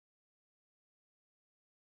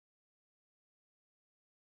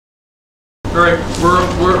All right,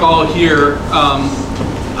 we're all here.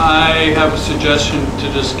 I have a suggestion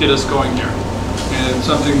to just get us going here. And it's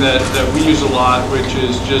something that we use a lot, which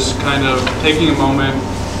is just kind of taking a moment,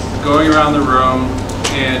 going around the room,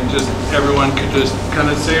 and just everyone could just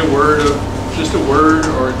kind of say a word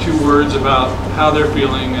or 2 words about how they're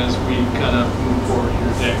feeling as we kind of move forward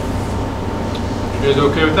here today. You guys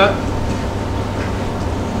okay with that?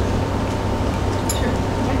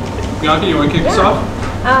 Sure. Bianca, you want to kick us off?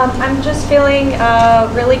 I'm just feeling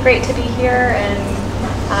really great to be here, and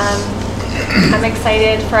I'm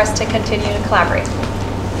excited for us to continue to collaborate.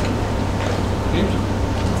 James?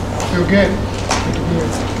 Feel good. Good to be here.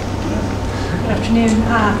 Good afternoon.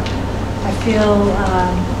 I feel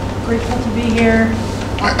grateful to be here,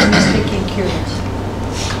 optimistic and curious.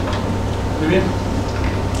 Vivian?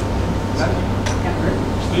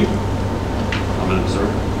 Steve? I'm an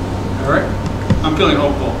observer. All right. I'm feeling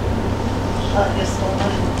hopeful.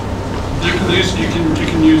 You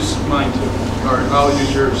can use mine too. All right, I'll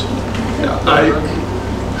use yours. Yeah, I'm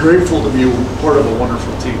grateful to be part of a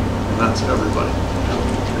wonderful team, and that's everybody.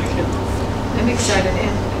 Thank you. I'm excited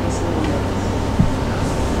and it's a little nervous.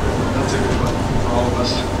 That's a good one for all of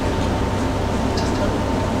us.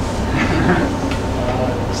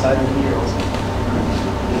 Excited to be here also.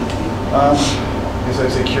 I guess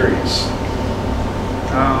I'd say curious.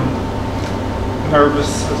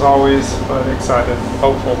 Nervous as always, but excited,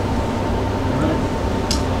 hopeful.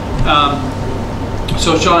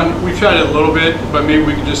 So Sean, we've chatted a little bit, but maybe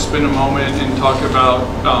we could just spend a moment and talk about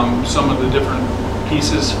some of the different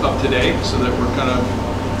pieces of today, so that we're kind of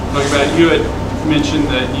talking about it. You had mentioned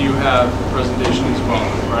that you have a presentation as well,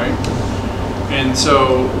 right? And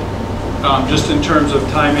so just in terms of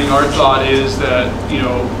timing, our thought is that, you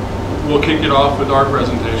know, we'll kick it off with our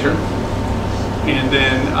presentation, and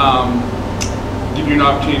then give you an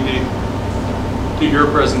opportunity to do your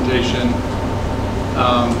presentation.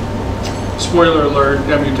 Spoiler alert,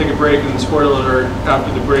 I'm going to take a break, and then spoiler alert,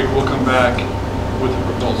 after the break we'll come back with a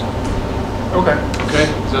proposal. Okay. Okay,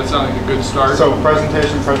 does that sound like a good start? So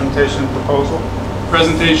presentation, proposal?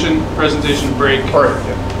 Presentation, break, All right,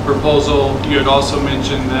 yeah. proposal. You had also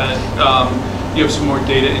mentioned that you have some more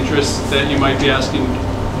data interests that you might be asking.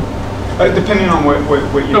 Depending on what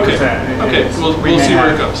you Okay. present. Okay, we'll see where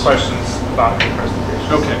it goes. Questions about the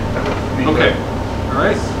presentation. Okay. Okay. All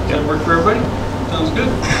right. Does that work for everybody? Sounds good.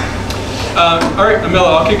 All right,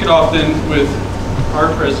 Amela, I'll kick it off then with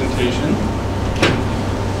our presentation.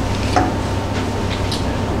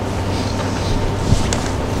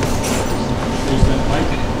 Use that mic.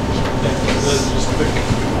 That's just quick.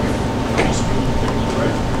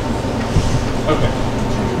 Right? Okay.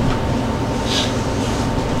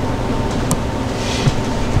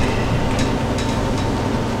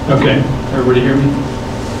 Okay, everybody hear me?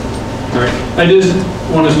 All right, I just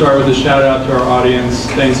want to start with a shout out to our audience.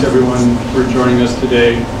 Thanks everyone for joining us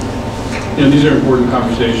today. You know, these are important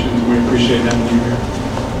conversations. We appreciate having you here.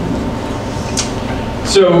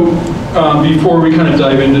 So before we kind of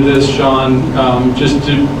dive into this, Sean, just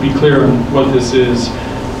to be clear on what this is,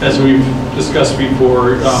 as we've discussed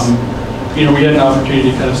before, you know, we had an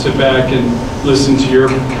opportunity to kind of sit back and listen to your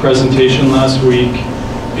presentation last week,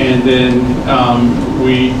 and then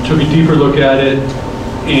we took a deeper look at it.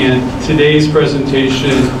 And today's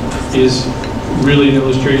presentation is really an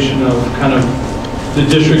illustration of kind of the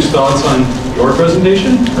district's thoughts on your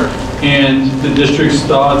presentation and the district's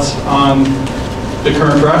thoughts on the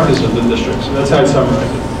current practice of the district. So that's how I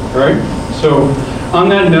summarize it, all right? So on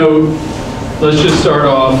that note, let's just start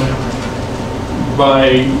off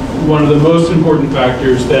by one of the most important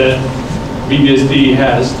factors that BVSD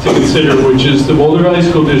has to consider, which is the Boulder Valley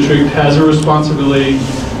School District has a responsibility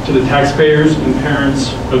to the taxpayers and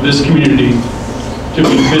parents of this community to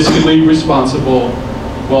be fiscally responsible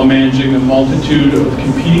while managing the multitude of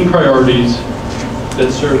competing priorities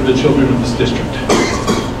that serve the children of this district.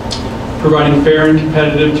 Providing fair and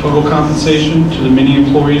competitive total compensation to the many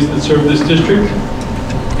employees that serve this district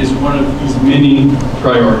is one of these many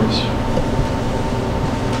priorities.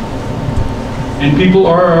 And people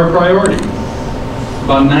are our priority.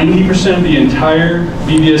 About 90% of the entire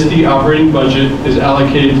BVSD operating budget is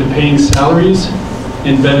allocated to paying salaries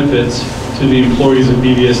and benefits to the employees of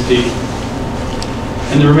BVSD.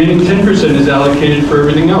 And the remaining 10% is allocated for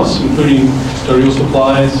everything else, including custodial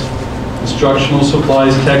supplies, instructional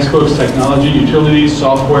supplies, textbooks, technology, utilities,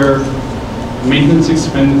 software, maintenance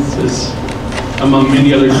expenses, among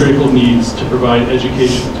many other critical needs to provide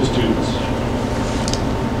education to students.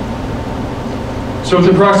 So with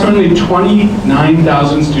approximately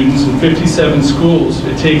 29,000 students in 57 schools,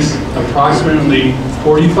 it takes approximately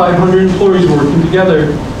 4,500 employees working together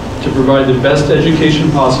to provide the best education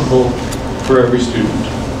possible for for every student.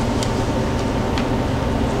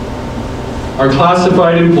 Our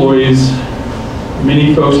classified employees,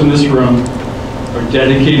 many folks in this room, are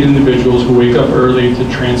dedicated individuals who wake up early to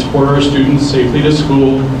transport our students safely to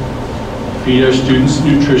school, feed our students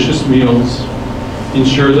nutritious meals,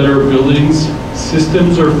 ensure that our buildings'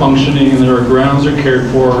 systems are functioning and that our grounds are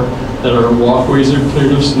cared for, that our walkways are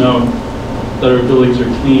cleared of snow, that our buildings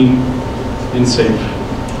are clean and safe.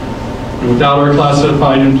 And without our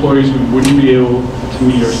classified employees, we wouldn't be able to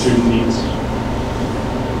meet our student needs.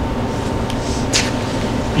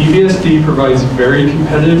 BVSD provides very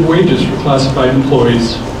competitive wages for classified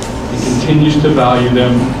employees and continues to value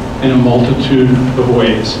them in a multitude of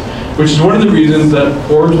ways, which is one of the reasons that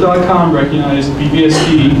Forbes.com recognized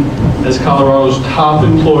BVSD as Colorado's top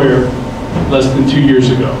employer less than 2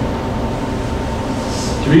 years ago.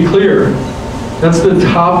 To be clear, that's the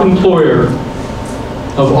top employer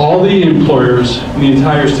of all the employers in the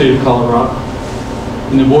entire state of Colorado.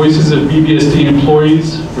 And the voices of BVSD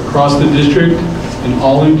employees across the district and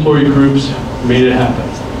all employee groups made it happen.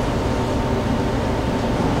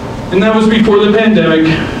 And that was before the pandemic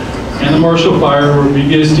and the Marshall Fire, where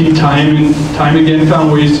BVSD time and time again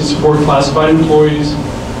found ways to support classified employees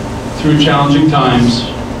through challenging times.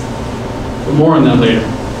 But more on that later.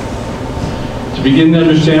 To begin to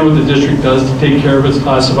understand what the district does to take care of its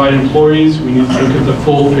classified employees, we need to look at the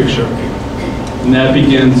full picture. And that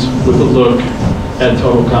begins with a look at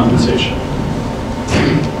total compensation.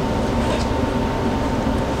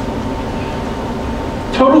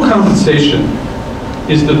 Total compensation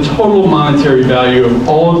is the total monetary value of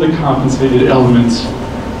all of the compensated elements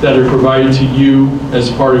that are provided to you as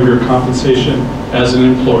part of your compensation as an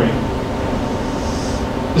employee.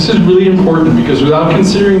 This is really important because without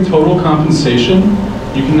considering total compensation,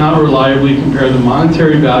 you cannot reliably compare the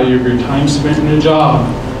monetary value of your time spent in a job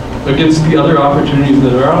against the other opportunities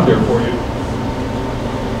that are out there for you.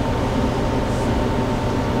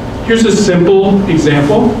 Here's a simple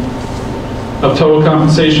example of total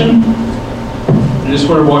compensation. I just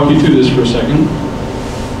want to walk you through this for a second.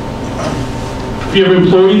 If you have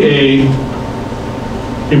employee A,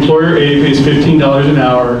 employer A pays $15 an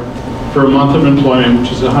hour for a month of employment,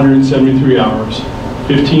 which is 173 hours.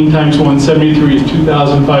 15 times 173 is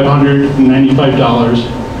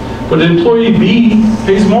 $2,595. But employee B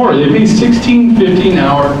pays more. They pay $16.50 an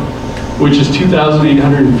hour, which is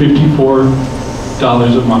 $2,854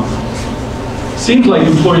 a month. Seems like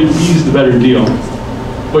employee B is the better deal.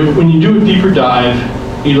 But when you do a deeper dive,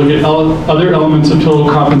 and you look at other elements of total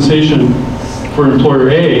compensation for employer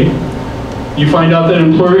A, you find out that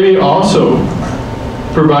employer A also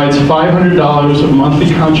provides $500 of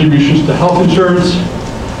monthly contributions to health insurance,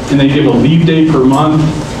 and they give a leave day per month,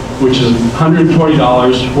 which is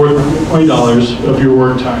 $120, worth $20 of your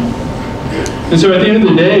work time. And so at the end of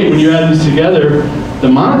the day, when you add these together, the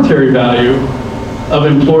monetary value of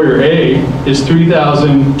employer A is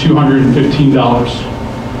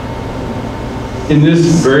 $3,215. In this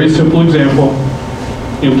very simple example,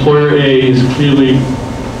 employer A is clearly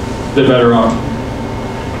the better off.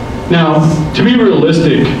 Now, to be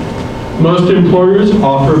realistic, most employers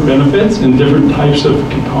offer benefits in different types of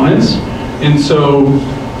components, and so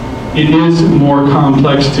it is more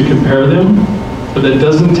complex to compare them, but that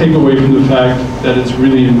doesn't take away from the fact that it's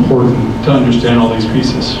really important to understand all these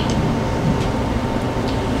pieces.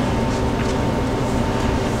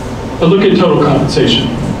 A look at total compensation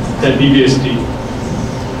at BVSD.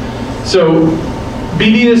 So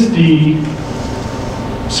BVSD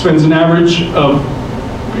spends an average of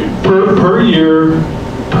per year,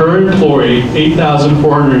 per employee,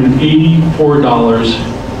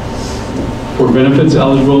 $8,484 for benefits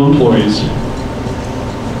eligible employees,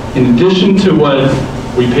 in addition to what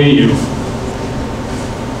we pay you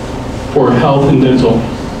for health and dental.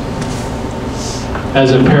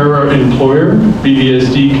 As a para-employer,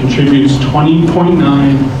 BVSD contributes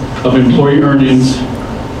 20.9 of employee earnings,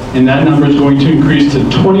 and that number is going to increase to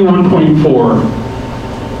 21.4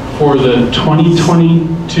 for the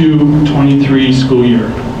 2022-23 school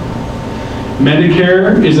year.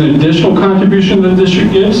 Medicare is an additional contribution the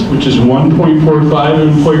district gives, which is 1.45 of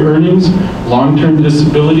employee earnings. Long-term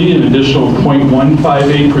disability, an additional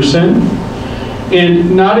 0.158%.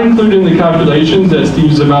 And not included in the calculations that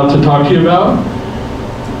Steve's about to talk to you about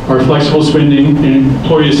are flexible spending and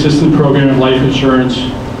employee assistance program and life insurance,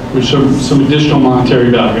 which have some additional monetary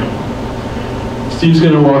value. Steve's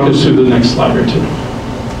going to walk us through the next slide or two.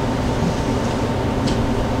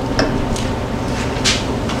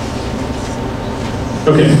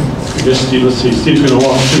 Okay, I guess Steve, let's see. Steve's going to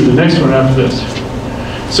walk through the next one after this.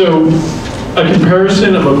 So, a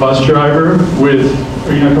comparison of a bus driver with,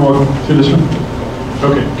 are you not going to walk through this one?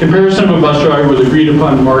 Okay, comparison of a bus driver with agreed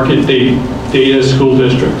upon market data school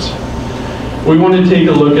districts. We want to take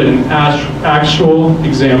a look at an actual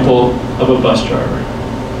example of a bus driver.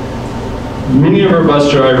 Many of our bus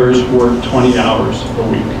drivers work 20 hours a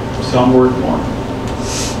week. Some work more.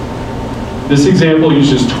 This example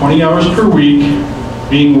uses 20 hours per week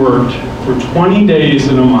being worked for 20 days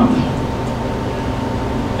in a month.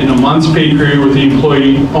 In a month's pay period with the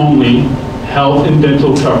employee only health and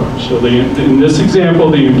dental coverage. So in this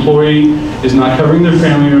example, the employee is not covering their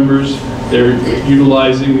family members. They're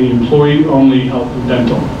utilizing the employee only health and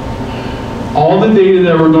dental. All the data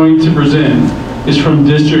that we're going to present is from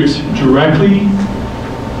districts directly,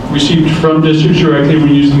 received from districts directly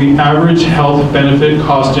when using the average health benefit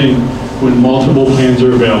costing when multiple plans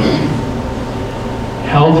are available.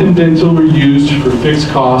 Health and dental were used for fixed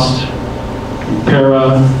costs,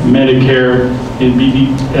 para, Medicare, and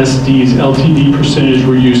BVSD's LTD percentage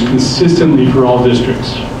were used consistently for all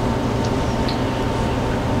districts.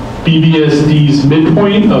 BVSD's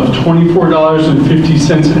midpoint of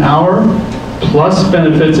 $24.50 an hour plus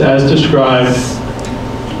benefits as described,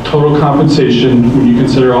 total compensation, when you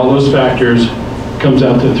consider all those factors, comes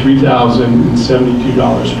out to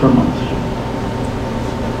 $3,072 per month.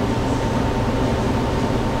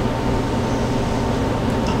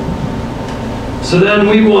 So then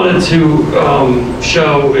we wanted to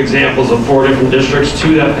show examples of 4 different districts,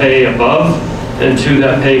 2 that pay above and 2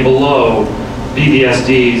 that pay below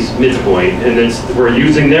BVSD's midpoint, and we're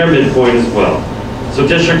using their midpoint as well. So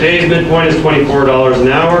District A's midpoint is $24 an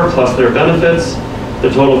hour plus their benefits. The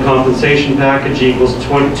total compensation package equals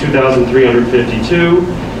 $2,352.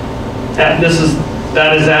 That is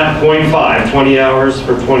at 0.5, 20 hours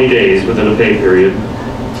for 20 days within a pay period.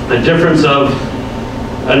 A difference of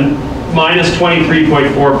minus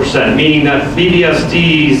 23.4%, meaning that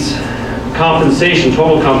BVSD's compensation,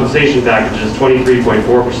 total compensation package is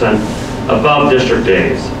 23.4% above District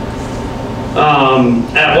A's.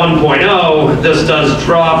 At 1.0, this does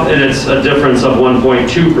drop, and it's a difference of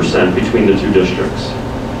 1.2% between the 2 districts.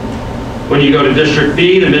 When you go to District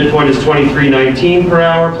B, the midpoint is $23.19 per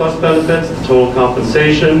hour plus benefits. The total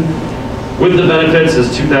compensation with the benefits is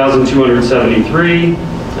 $2,273.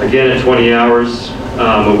 Again, at 20 hours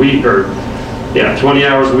a week, 20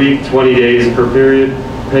 hours a week, 20 days per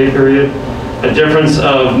pay period. A difference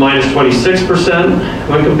of minus 26%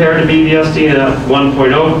 when compared to BVSD, and at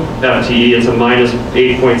 1.0 FTE, it's a minus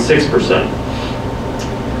 8.6%.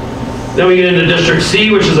 Then we get into District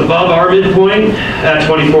C, which is above our midpoint at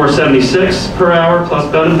 $24.76 per hour plus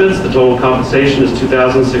benefits. The total compensation is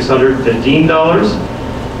 $2,615.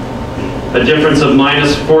 A difference of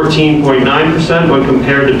minus 14.9% when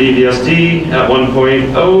compared to BVSD at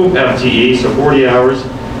 1.0 FTE, so 40 hours.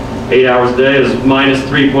 8 hours a day is minus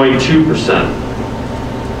 3.2%.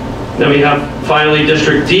 Then we have finally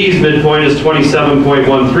District D's midpoint is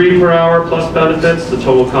 $27.13 per hour plus benefits. The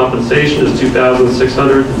total compensation is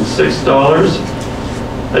 $2,606.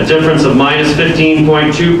 A difference of minus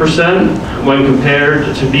 15.2% when compared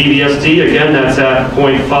to BVSD. Again, that's at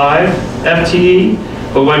 0.5 FTE.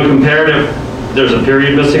 But when compared to, there's a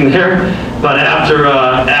period missing there, but after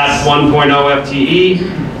at 1.0 FTE,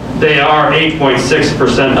 they are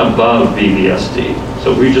 8.6% above BVSD.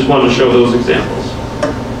 So we just wanted to show those examples.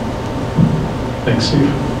 Thanks, Steve.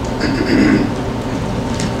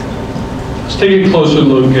 Let's take a closer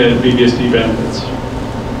look at BVSD benefits.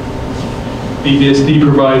 BVSD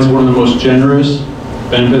provides one of the most generous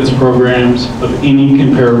benefits programs of any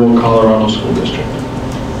comparable Colorado school district.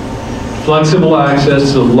 Flexible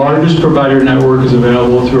access to the largest provider network is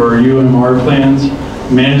available through our UMR plans.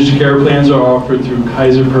 Managed care plans are offered through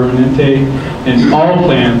Kaiser Permanente, and all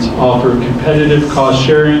plans offer competitive cost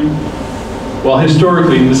sharing, while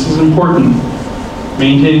historically, and this is important,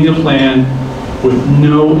 maintaining a plan with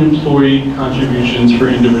no employee contributions for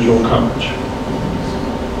individual coverage.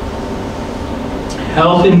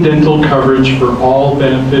 Health and dental coverage for all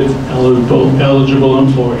benefits eligible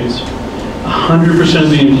employees. 100% of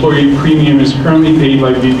the employee premium is currently paid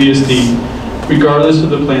by BVSD, regardless of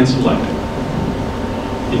the plan selected.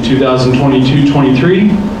 In 2022-23,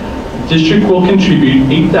 the district will contribute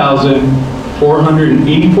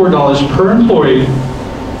 $8,484 per employee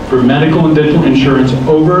for medical and dental insurance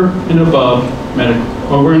over and above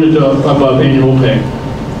annual pay.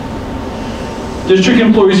 District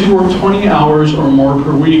employees who work 20 hours or more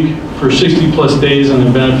per week for 60 plus days on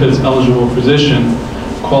a benefits eligible position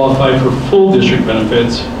qualify for full district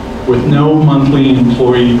benefits with no monthly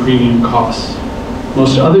employee premium costs.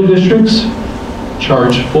 Most other districts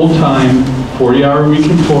charge full-time, 40-hour-a-week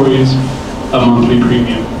employees a monthly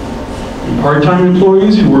premium. And part-time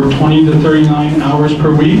employees who work 20 to 39 hours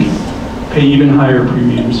per week pay even higher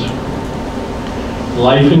premiums.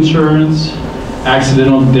 Life insurance,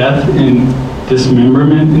 accidental death and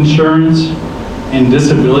dismemberment insurance, and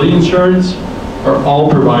disability insurance are all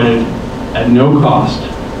provided at no cost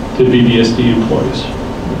to BVSD employees.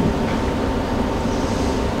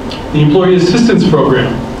 The Employee Assistance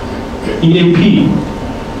Program, EAP,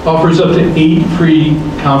 offers up to 8 free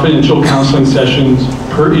confidential counseling sessions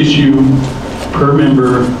per issue, per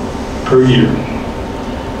member, per year.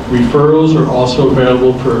 Referrals are also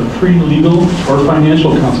available for free legal or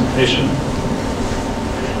financial consultation.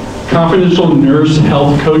 Confidential nurse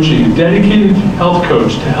health coaching, a dedicated health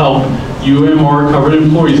coach to help UMR covered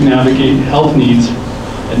employees navigate health needs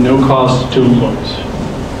at no cost to employees.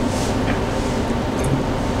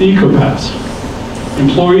 The EcoPass.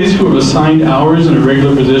 Employees who have assigned hours in a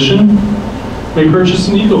regular position may purchase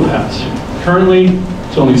an EcoPass. Currently,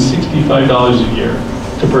 it's only $65 a year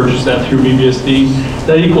to purchase that through BVSD.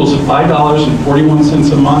 That equals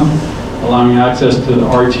 $5.41 a month, allowing access to the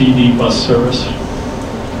RTD bus service.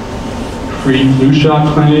 Free flu shot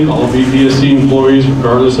clinic. All BVSD employees,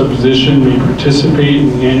 regardless of position, may participate in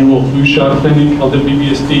the annual flu shot clinic held at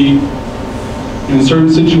BVSD. In certain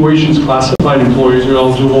situations, classified employees are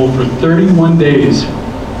eligible for 31 days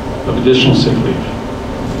of additional sick leave.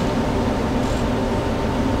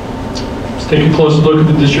 Let's take a closer look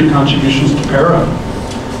at the district contributions to PARA.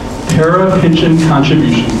 PARA pension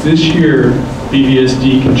contributions. This year,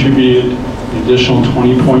 BVSD contributed an additional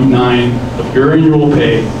 $20.9 of your annual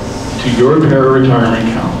pay to your PARA retirement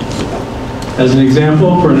account. As an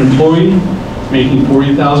example, for an employee making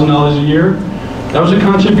 $40,000 a year, that was a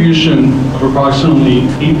contribution of approximately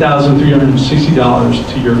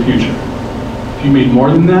 $8,360 to your future. If you made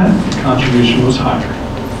more than that, the contribution was higher.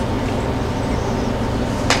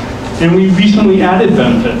 And we recently added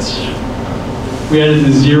benefits. We added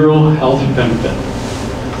the zero health benefit.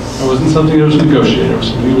 It wasn't something that was negotiated, it was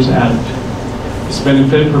something that was added. This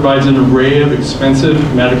benefit provides an array of expensive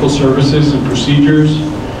medical services and procedures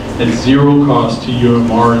at zero cost to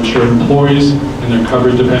UMR insured employees and their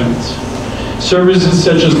covered dependents. Services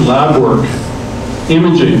such as lab work,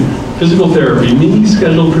 imaging, physical therapy, many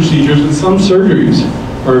scheduled procedures, and some surgeries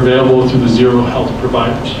are available through the zero health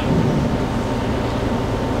providers.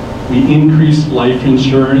 We increased life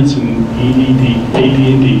insurance and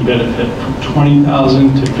AD&D benefit from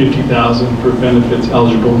 $20,000 to $50,000 for benefits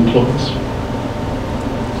eligible employees.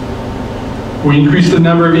 We increased the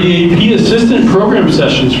number of EAP assistant program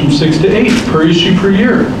sessions from 6 to 8 per issue per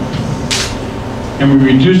year. And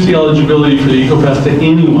we reduced the eligibility for the EcoPass to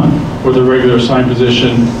anyone with a regular assigned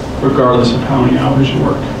position, regardless of how many hours you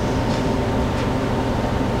work.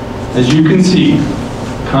 As you can see,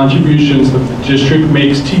 contributions that the district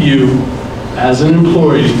makes to you as an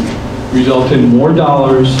employee result in more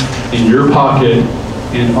dollars in your pocket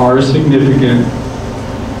and are significant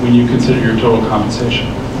when you consider your total compensation.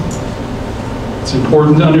 It's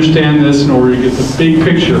important to understand this in order to get the big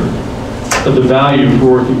picture of the value for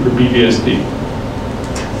working for BVSD.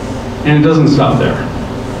 And it doesn't stop there.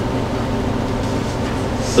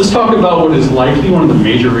 Let's talk about what is likely one of the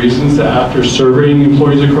major reasons that after surveying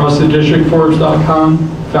employees across the district, Forbes.com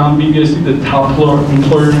found BVSD the top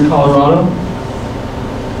employer in Colorado.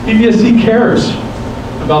 BVSD cares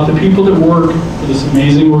about the people that work for this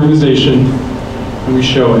amazing organization, and we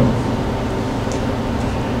show it.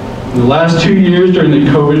 In the last 2 years during the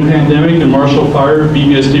COVID pandemic and Marshall Fire,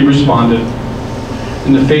 BVSD responded.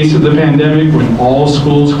 In the face of the pandemic, when all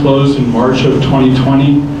schools closed in March of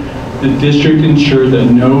 2020, the district ensured that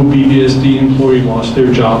no BVSD employee lost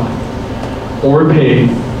their job or pay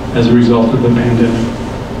as a result of the pandemic.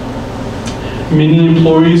 Many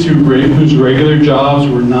employees whose regular jobs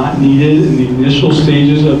were not needed in the initial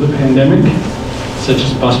stages of the pandemic, such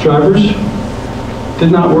as bus drivers, did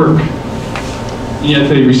not work. Yet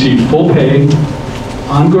they received full pay,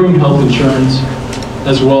 ongoing health insurance,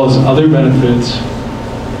 as well as other benefits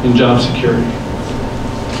and job security.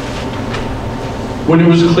 When it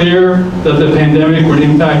was clear that the pandemic would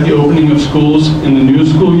impact the opening of schools in the new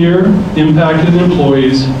school year, impacted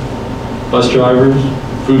employees, bus drivers,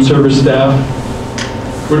 food service staff,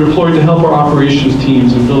 were deployed to help our operations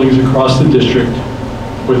teams in buildings across the district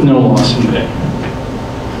with no loss in pay.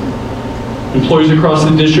 Employees across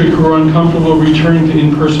the district who were uncomfortable returning to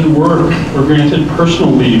in-person work were granted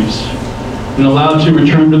personal leaves and allowed to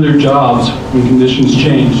return to their jobs when conditions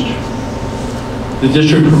changed. The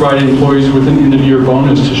district provided employees with an end-of-year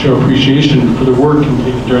bonus to show appreciation for the work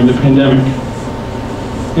completed during the pandemic.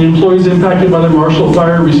 And employees impacted by the Marshall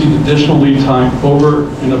Fire received additional leave time over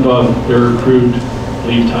and above their accrued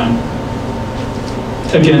leave time.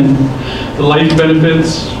 Again, the life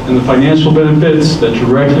benefits and the financial benefits that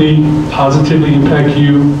directly, positively impact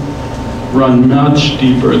you run much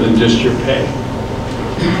deeper than just your pay.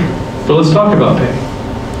 But let's talk about pay.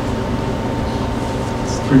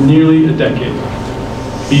 For nearly a decade,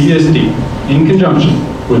 BVSD, in conjunction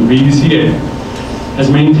with BVCEA, has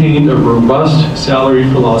maintained a robust salary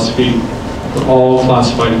philosophy for all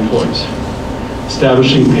classified employees,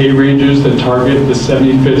 establishing pay ranges that target the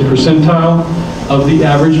 75th percentile of the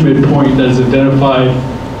average midpoint that is identified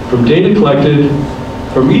from data collected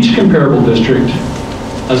from each comparable district,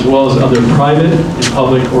 as well as other private and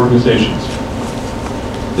public organizations.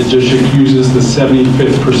 The district uses the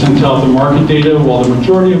 75th percentile of the market data, while the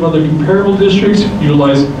majority of other comparable districts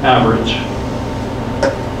utilize average,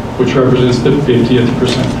 which represents the 50th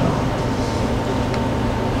percentile.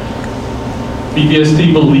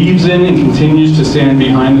 BVSD believes in and continues to stand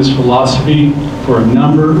behind this philosophy for a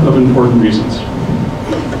number of important reasons.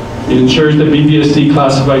 It ensures that BVSD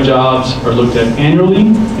classified jobs are looked at annually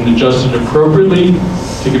and adjusted appropriately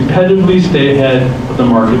to competitively stay ahead of the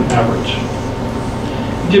market average.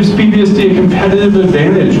 It gives BVSD a competitive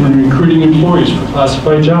advantage when recruiting employees for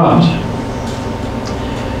classified jobs.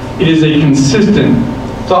 It is a consistent,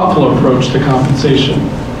 thoughtful approach to compensation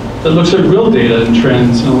that looks at real data and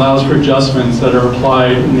trends and allows for adjustments that are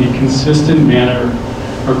applied in a consistent manner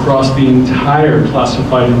across the entire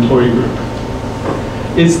classified employee group.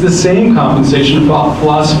 It's the same compensation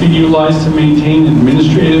philosophy utilized to maintain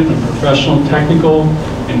administrative and professional technical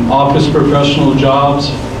and office professional jobs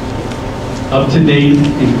up to date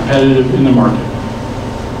and competitive in the market.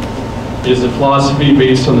 It is a philosophy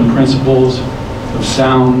based on the principles of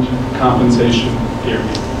sound compensation theory.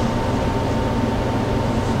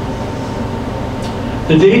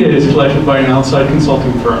 The data is collected by an outside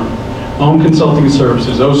consulting firm, Home Consulting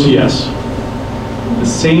Services, OCS. The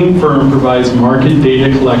same firm provides market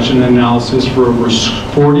data collection and analysis for over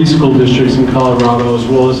 40 school districts in Colorado, as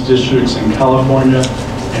well as districts in California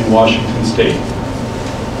and Washington State.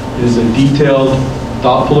 It is a detailed,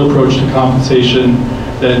 thoughtful approach to compensation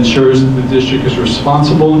that ensures that the district is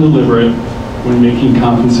responsible and deliberate when making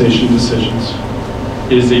compensation decisions.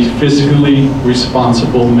 It is a fiscally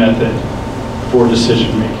responsible method for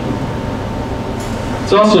decision making.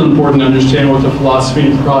 It's also important to understand what the philosophy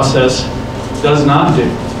and process does not do.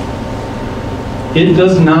 It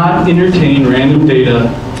does not entertain random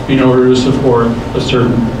data in order to support a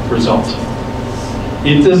certain result.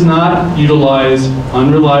 It does not utilize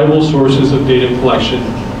unreliable sources of data collection.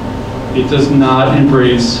 It does not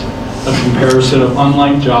embrace a comparison of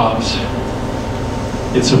unlike jobs.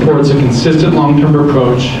 It supports a consistent long-term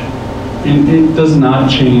approach, and it does not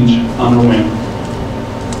change on a whim.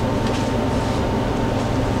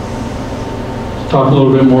 Talk a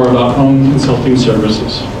little bit more about Home Consulting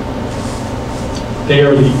Services. They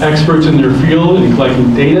are the experts in their field in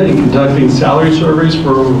collecting data and conducting salary surveys for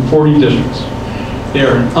over 40 districts. They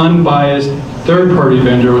are an unbiased third-party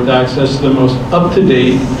vendor with access to the most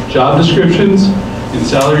up-to-date job descriptions and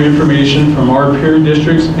salary information from our peer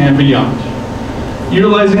districts and beyond.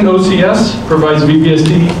 Utilizing OCS provides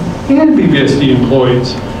BVSD and BVSD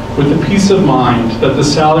employees with the peace of mind that the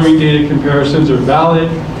salary data comparisons are valid,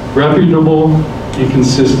 reputable, and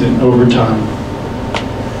consistent over time.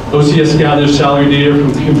 OCS gathers salary data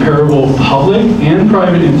from comparable public and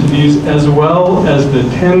private entities, as well as the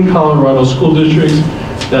 10 Colorado school districts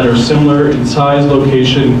that are similar in size,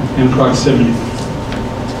 location, and proximity.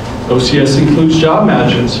 OCS includes job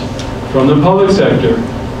matches from the public sector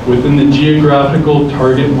within the geographical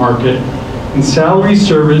target market and salary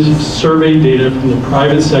survey data from the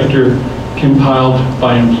private sector compiled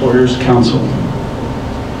by Employers Council.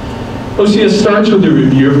 OCS starts with a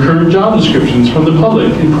review of current job descriptions from the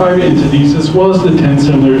public and private entities, as well as the 10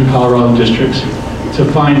 similar Colorado districts, to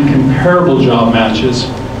find comparable job matches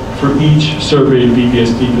for each surveyed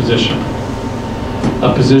BVSD position.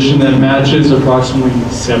 A position that matches approximately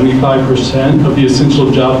 75% of the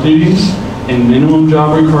essential job duties and minimum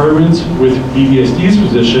job requirements with BVSD's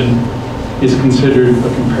position is considered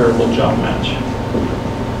a comparable job match.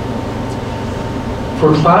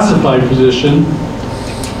 For a classified position,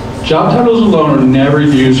 job titles alone are never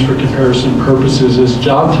used for comparison purposes, as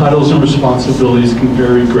job titles and responsibilities can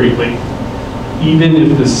vary greatly, even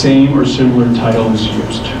if the same or similar title is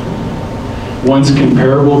used. Once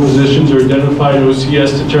comparable positions are identified,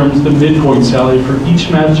 OCS determines the midpoint salary for each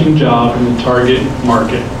matching job in the target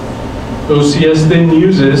market. OCS then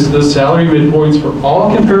uses the salary midpoints for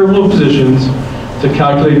all comparable positions to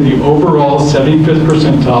calculate the overall 75th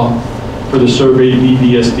percentile for the surveyed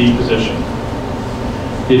BVSD position.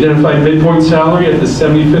 The identified midpoint salary at the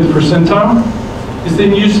 75th percentile is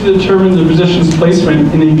then used to determine the position's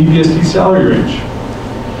placement in a BVSD salary range.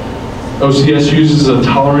 OCS uses a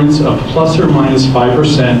tolerance of plus or minus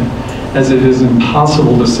 5%, as it is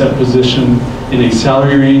impossible to set position in a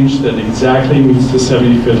salary range that exactly meets the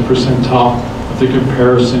 75th percentile of the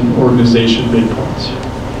comparison organization midpoints.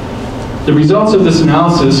 The results of this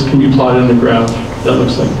analysis can be plotted in a graph that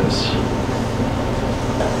looks like this.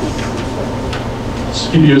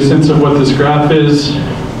 Just to give you a sense of what this graph is,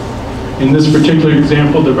 in this particular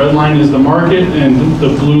example, the red line is the market and the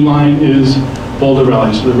blue line is Boulder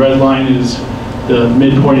Valley. So the red line is the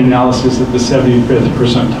midpoint analysis at the 75th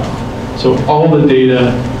percentile. So all the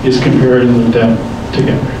data is compared and looked at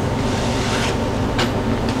together.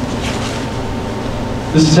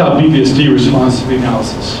 This is how BVSD responds to the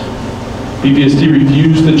analysis. BVSD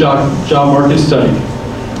reviews the job market study,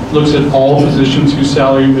 looks at all positions whose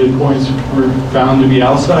salary midpoints were found to be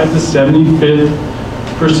outside the 75th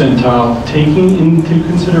percentile, taking into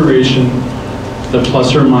consideration the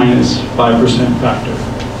plus or minus 5% factor.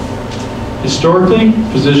 Historically,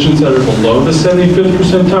 positions that are below the 75th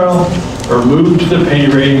percentile are moved to the pay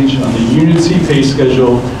range on the Unit C pay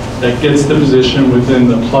schedule that gets the position within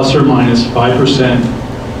the plus or minus 5%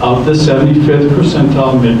 of the 75th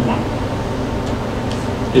percentile midpoint.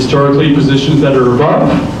 Historically, positions that are above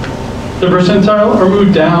the percentile are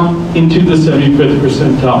moved down into the 75th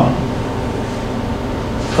percentile.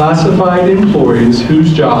 Classified employees who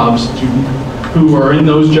are in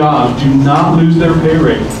those jobs do not lose their pay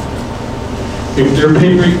rate. If their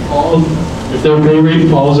pay rate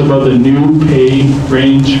falls above the new pay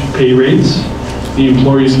range pay rates, the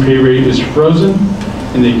employee's pay rate is frozen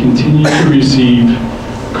and they continue to receive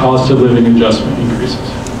cost of living adjustment increases.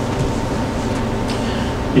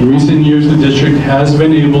 In recent years, the district has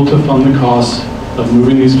been able to fund the costs of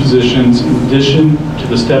moving these positions in addition to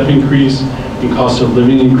the step increase in cost of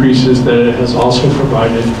living increases that it has also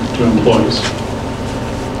provided to employees.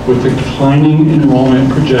 With the declining enrollment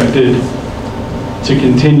projected to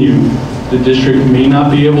continue, the district may not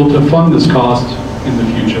be able to fund this cost in the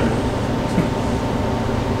future.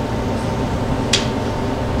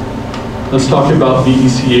 Let's talk about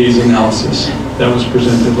BVCEA's analysis that was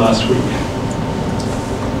presented last week.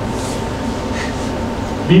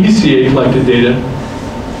 BVCEA collected data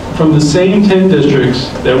from the same 10 districts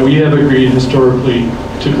that we have agreed historically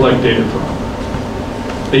to collect data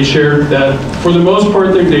from. They shared that, for the most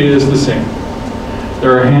part, their data is the same.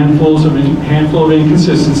 There are a handful of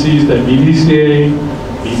inconsistencies that BVCEA,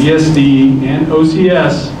 BVSD, and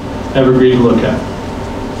OCS have agreed to look at.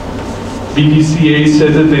 BVCEA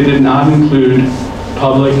said that they did not include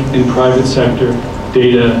public and private sector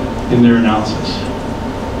data in their analysis.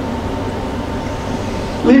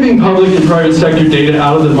 Leaving public and private sector data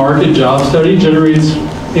out of the market job study generates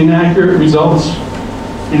inaccurate results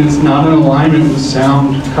and is not in alignment with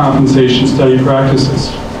sound compensation study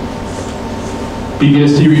practices.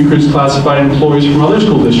 BVSD recruits classified employees from other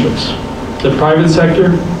school districts, the private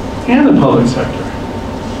sector and the public sector.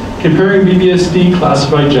 Comparing BVSD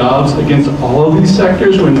classified jobs against all of these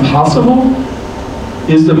sectors when possible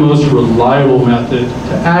is the most reliable method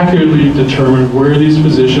to accurately determine where these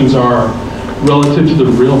positions are relative to the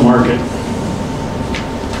real market.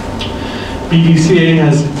 BVCEA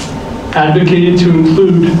has advocated to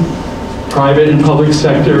include private and public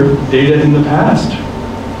sector data in the past.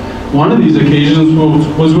 One of these occasions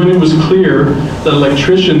was when it was clear that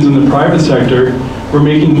electricians in the private sector were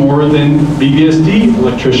making more than BVSD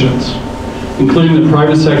electricians, including the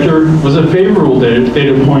private sector was a favorable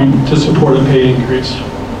data point to support a pay increase.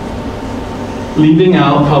 Leaving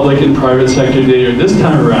out public and private sector data this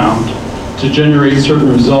time around to generate certain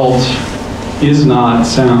results is not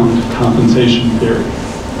sound compensation theory.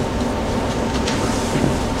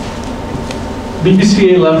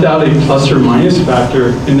 BVCEA left out a plus or minus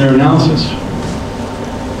factor in their analysis.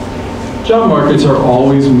 Job markets are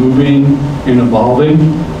always moving and evolving.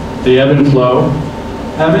 They ebb and flow.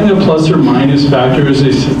 Having a plus or minus factor is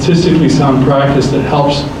a statistically sound practice that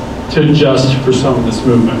helps to adjust for some of this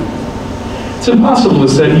movement. It's impossible to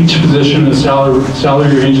set each position in a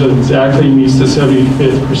salary range that exactly meets the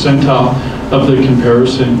 75th percentile of the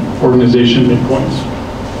comparison organization midpoints.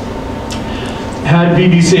 Had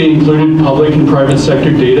BVCEA included public and private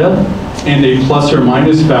sector data and a plus or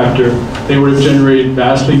minus factor, they would have generated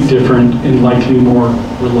vastly different and likely more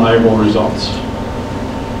reliable results.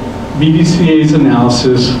 BVCEA's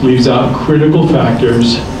analysis leaves out critical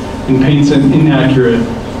factors and paints an inaccurate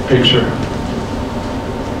picture.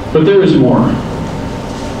 But there is more.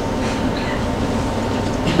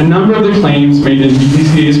 A number of the claims made in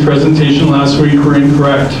BVCEA's presentation last week were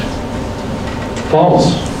incorrect,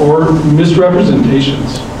 false, or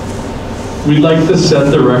misrepresentations. we'd like to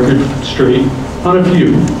set the record straight on a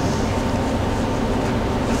few.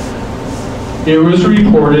 It was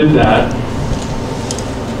reported that,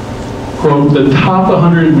 quote, the top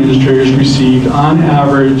 100 administrators received on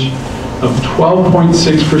average of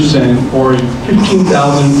 12.6% or a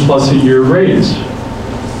 $15,000 plus a year raise.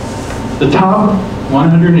 The top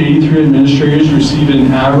 183 administrators received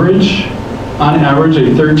on average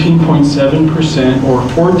a 13.7% or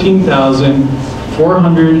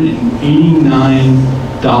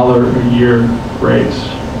 $14,489 a year raise.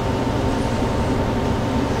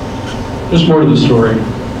 There's more to the story.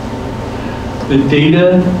 The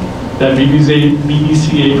data that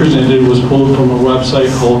BVCEA presented was pulled from a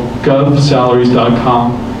website called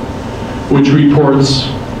govsalaries.com, which reports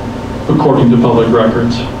according to public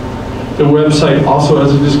records. The website also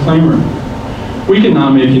has a disclaimer. We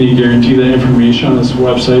cannot make any guarantee that information on this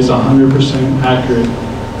website is 100% accurate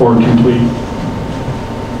or complete.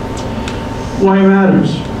 Why it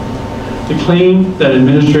matters? The claim that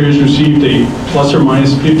administrators received a plus or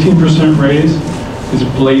minus 15% raise is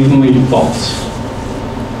blatantly false.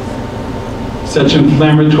 Such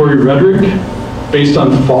inflammatory rhetoric based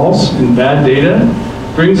on false and bad data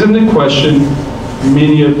brings into question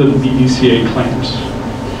many of the BVCEA claims.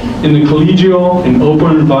 In the collegial and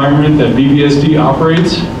open environment that BVSD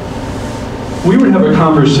operates, we would have a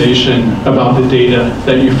conversation about the data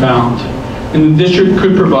that you found, and the district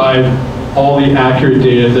could provide all the accurate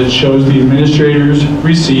data that shows the administrators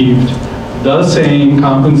received the same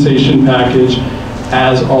compensation package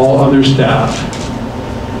as all other staff,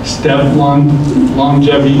 step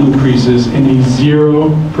longevity increases, and a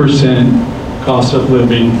 0% cost of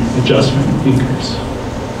living adjustment increase.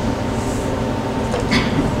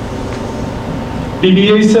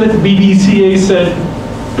 BVCEA said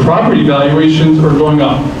property valuations are going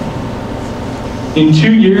up. In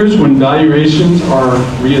 2 years, when valuations are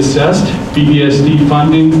reassessed, BVSD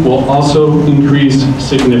funding will also increase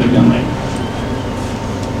significantly.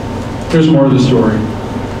 Here's more of the story.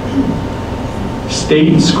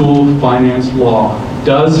 State school finance law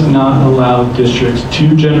does not allow districts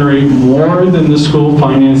to generate more than the School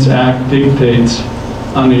Finance Act dictates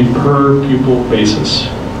on a per pupil basis.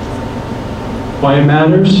 Why it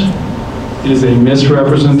matters? It is a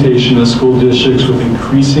misrepresentation that school districts with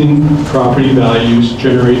increasing property values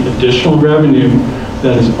generate additional revenue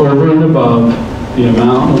that is over and above the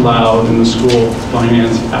amount allowed in the School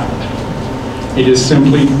Finance Act. It is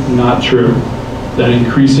simply not true that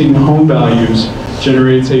increasing home values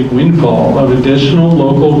generates a windfall of additional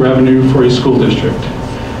local revenue for a school district.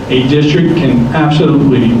 A district can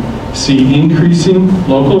absolutely see increasing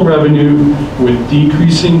local revenue with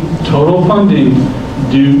decreasing total funding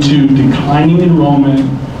due to declining enrollment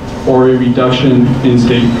or a reduction in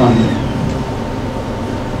state funding.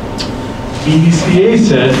 BVCEA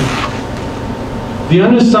said, the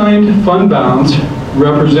unassigned fund balance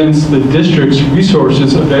represents the district's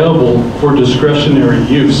resources available for discretionary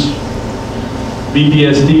use.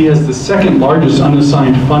 BVSD has the second largest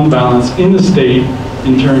unassigned fund balance in the state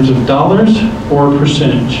in terms of dollars or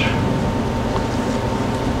percentage.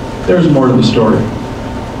 There's more to the story.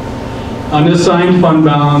 Unassigned fund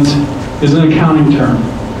balance is an accounting term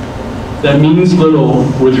that means little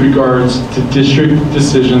with regards to district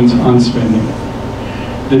decisions on spending.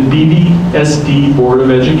 The BVSD Board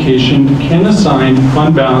of Education can assign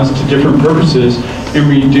fund balance to different purposes and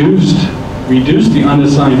reduce the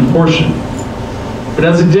unassigned portion. But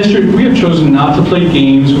as a district, we have chosen not to play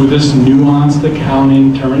games with this nuanced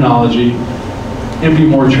accounting terminology and be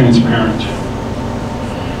more transparent.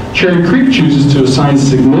 Cherry Creek chooses to assign a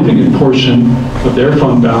significant portion of their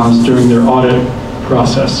fund balance during their audit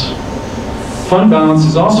process. Fund balance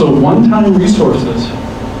is also one-time resources.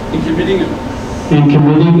 In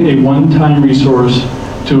committing a one-time resource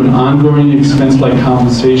to an ongoing expense like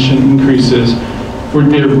compensation increases would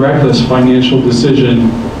be a reckless financial decision,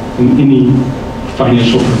 and any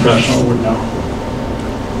financial professional would know.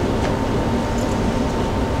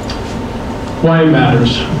 Why it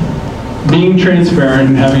matters. Being transparent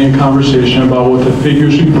and having a conversation about what the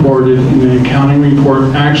figures reported in the accounting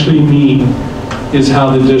report actually mean is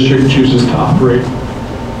how the district chooses to operate.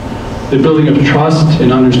 The building of trust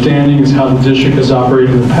and understanding is how the district has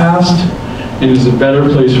operated in the past and is a better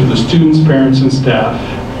place for the students, parents, and staff.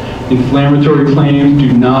 Inflammatory claims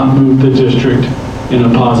do not move the district in a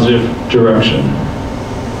positive direction.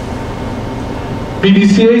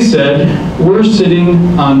 BVCEA said, we're sitting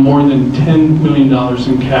on more than $10 million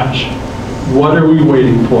in cash. What are we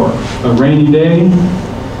waiting for? A rainy day?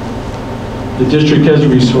 The district has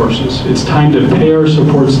resources. It's time to pay our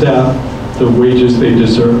support staff the wages they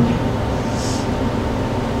deserve.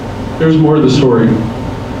 There's more to the story.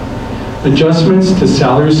 Adjustments to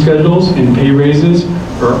salary schedules and pay raises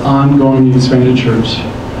are ongoing expenditures.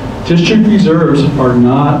 District reserves are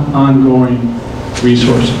not ongoing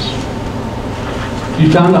resources. If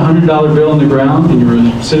you found a $100 bill in the ground and you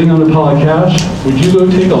were sitting on a pile of cash, would you go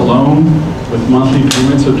take a loan with monthly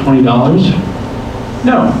payments of $20?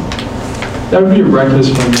 No. That would be a reckless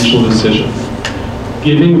financial decision.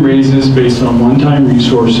 Giving raises based on one-time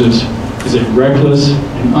resources is a reckless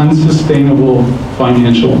and unsustainable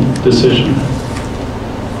financial decision.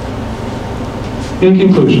 In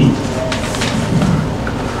conclusion,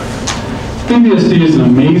 BVSD is an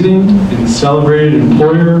amazing and celebrated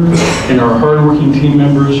employer, and our hardworking team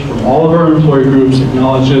members from all of our employee groups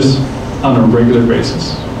acknowledge this on a regular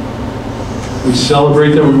basis. We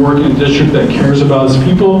celebrate that we work in a district that cares about its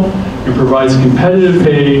people and provides competitive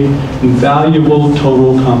pay and valuable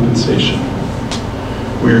total compensation.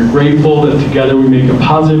 We are grateful that together we make a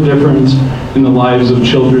positive difference in the lives of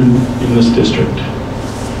children in this district.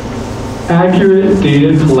 Accurate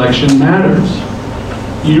data collection matters.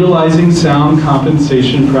 Utilizing sound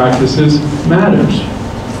compensation practices matters.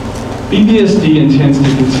 BVSD intends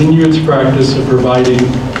to continue its practice of providing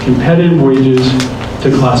competitive wages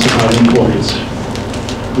to classified employees.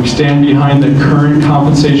 We stand behind the current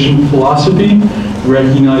compensation philosophy,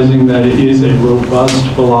 recognizing that it is a robust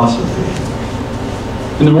philosophy.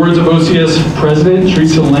 In the words of OCS President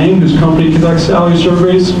Teresa Lang, whose company conducts salary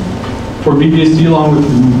surveys for BVSD along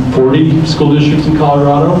with 40 school districts in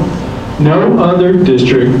Colorado, no other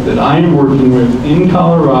district that I am working with in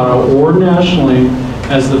Colorado or nationally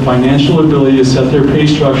has the financial ability to set their pay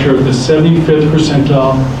structure at the 75th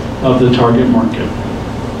percentile of the target market.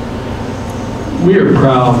 We are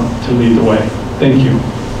proud to lead the way. Thank you.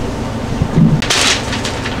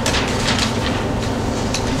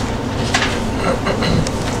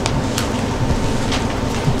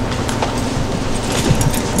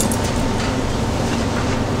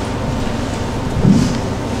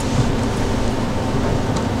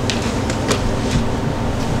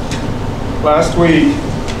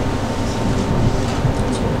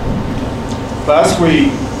 Last week,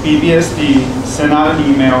 BVSD sent out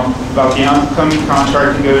an email about the upcoming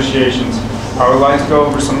contract negotiations. I would like to go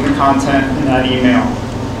over some of the content in that email.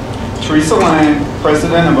 Teresa Lang,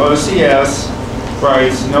 president of OCS,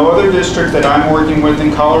 writes, "No other district that I'm working with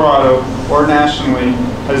in Colorado or nationally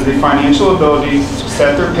has the financial ability to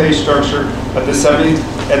set their pay structure at the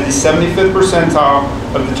 75th percentile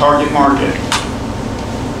of the target market.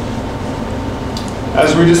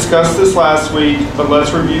 As we discussed this last week, but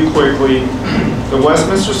let's review quickly. The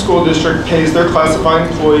Westminster School District pays their classified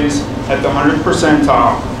employees at the 100th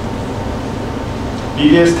percentile.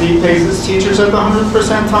 BVSD pays its teachers at the 100th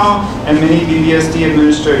percentile, and many BVSD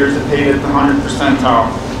administrators are paid at the 100th percentile.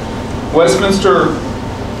 Westminster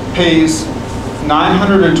pays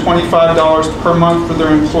 $925 per month for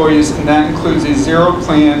their employees, and that includes a zero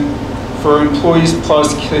plan for employees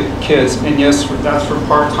plus kids. And yes, that's for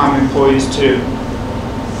part-time employees too.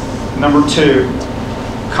 Number two,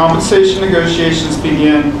 compensation negotiations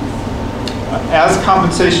begin. As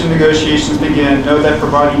compensation negotiations begin, know that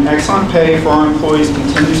providing excellent pay for our employees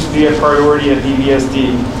continues to be a priority at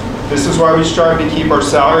BVSD. This is why we strive to keep our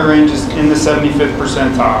salary ranges in the 75th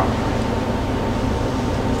percentile.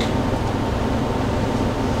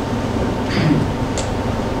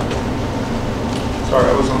 Sorry,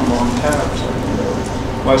 I was on the wrong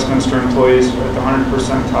tab. Westminster employees are at the 100th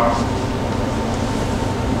percentile.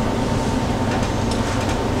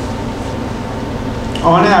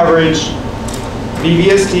 On average,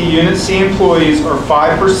 BVSD Unit C employees are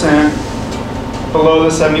 5% below the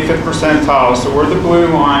 75th percentile. So we're the blue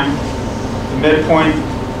line, the midpoint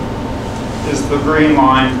is the green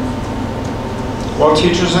line, while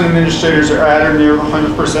teachers and administrators are at or near the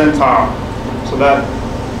 100th percentile. So that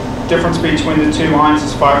difference between the two lines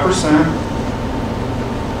is 5%.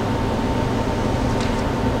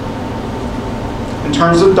 In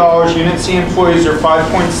terms of dollars, Unit C employees are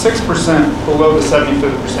 5.6% below the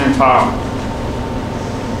 75th percentile.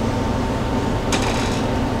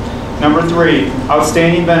 Number three,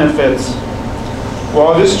 outstanding benefits.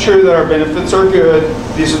 While it is true that our benefits are good,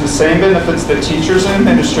 these are the same benefits that teachers and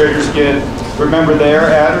administrators get. Remember, they are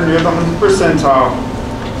at or near the 100th percentile.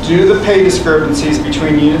 Due to the pay discrepancies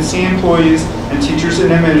between Unit C employees and teachers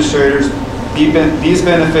and administrators, these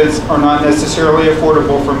benefits are not necessarily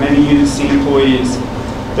affordable for many Unit C employees.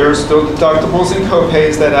 There are still deductibles and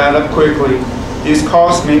co-pays that add up quickly. These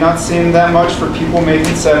costs may not seem that much for people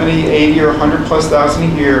making 70, 80, or 100 plus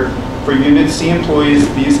thousand a year. For Unit C employees,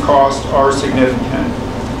 these costs are significant.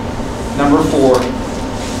 Number four,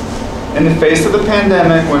 In the face of the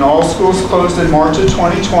pandemic, when all schools closed in March of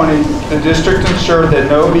 2020, the district ensured that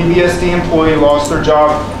no BVSD employee lost their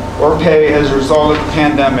job or pay as a result of the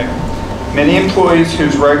pandemic. Many employees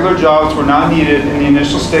whose regular jobs were not needed in the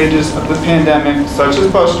initial stages of the pandemic, such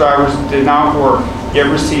as bus drivers, did not work,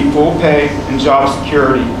 yet received full pay and job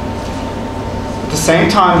security. At the same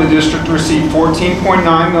time, the district received $14.9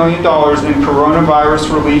 million in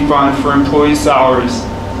coronavirus relief fund for employee salaries.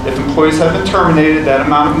 If employees had been terminated, that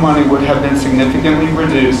amount of money would have been significantly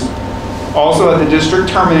reduced. Also, had the district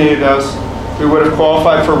terminated us, we would have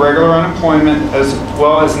qualified for regular unemployment as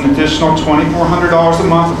well as an additional $2,400 a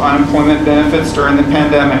month of unemployment benefits during the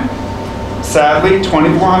pandemic. Sadly,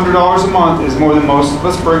 $2,400 a month is more than most of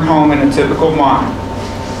us bring home in a typical month.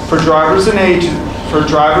 For drivers and aides,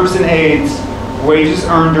 wages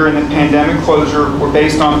earned during the pandemic closure were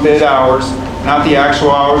based on bid hours, not the actual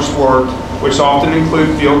hours worked, which often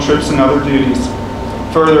include field trips and other duties.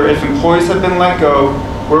 Further, if employees had been let go,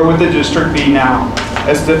 where would the district be now?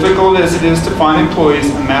 As difficult as it is to find employees,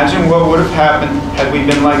 imagine what would have happened had we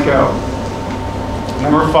been let go.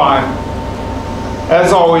 Number 5.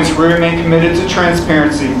 As always, we remain committed to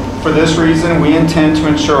transparency. For this reason, we intend to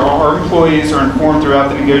ensure all our employees are informed throughout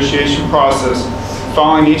the negotiation process.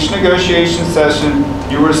 Following each negotiation session,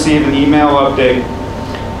 you will receive an email update.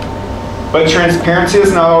 But transparency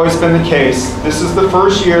has not always been the case. This is the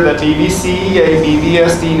first year that BVCEA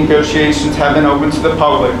BVSD negotiations have been open to the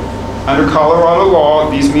public. Under Colorado law,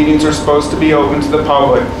 these meetings are supposed to be open to the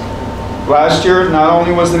public. Last year, not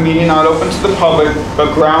only was the meeting not open to the public,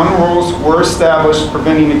 but ground rules were established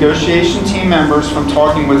preventing negotiation team members from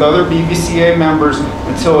talking with other BVCEA members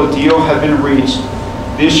until a deal had been reached.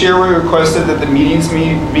 This year, we requested that the meetings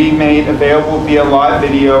be made available via live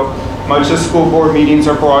video, much as school board meetings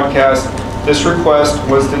are broadcast. This request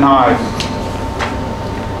was denied.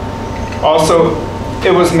 Also,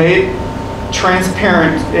 it was made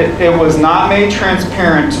transparent. It was not made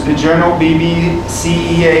transparent to the general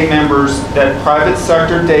BVCEA members that private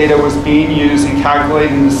sector data was being used in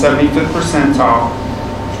calculating the 75th percentile,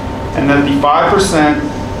 and that the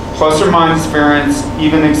 5% plus or minus variance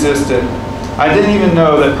even existed. I didn't even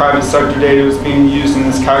know that private sector data was being used in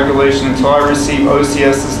this calculation until I received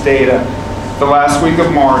OCS's data the last week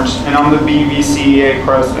of March, and I'm the BVCEA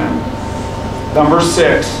president. Number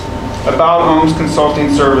 6, About OHM's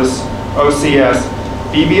Consulting Service, OCS.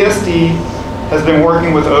 BVSD has been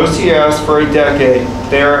working with OCS for a decade.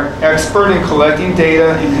 They are expert in collecting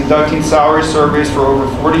data and conducting salary surveys for over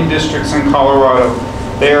 40 districts in Colorado.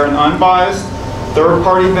 They are an unbiased,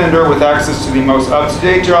 third-party vendor with access to the most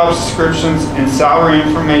up-to-date job descriptions and salary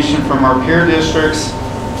information from our peer districts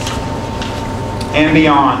and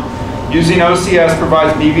beyond. Using OCS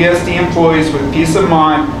provides BVSD employees with peace of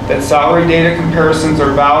mind that salary data comparisons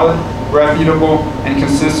are valid, reputable, and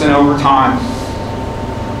consistent over time.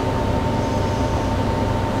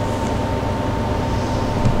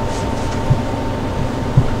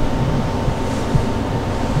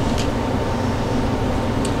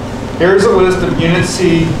 Here's a list of Unit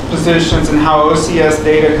C positions and how OCS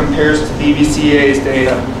data compares to BVCEA's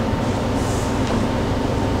data.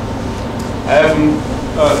 I have them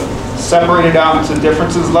separated out into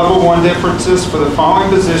differences. Level 1 differences for the following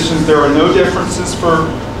positions. There are no differences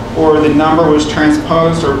or the number was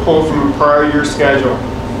transposed or pulled from a prior year schedule.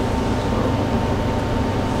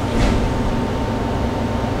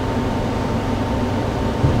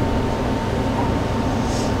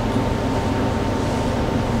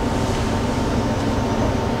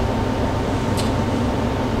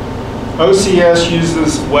 OCS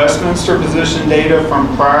uses Westminster position data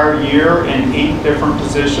from prior year in 8 different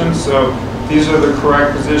positions. So these are the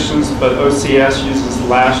correct positions, but OCS uses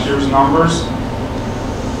last year's numbers.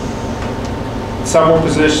 Several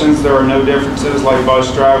positions, there are no differences, like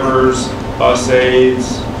bus drivers, bus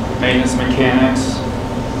aides, maintenance mechanics.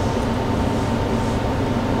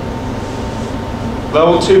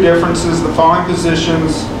 Level 2 differences, the following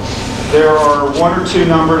positions, there are 1 or 2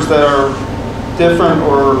 numbers that are different,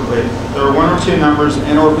 or there are 1 or 2 numbers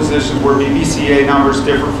in or positions where BVCEA numbers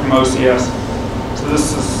differ from OCS. So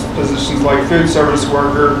this is positions like food service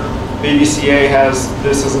worker. BVCEA has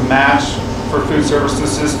this as a match for food service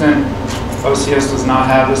assistant. OCS does not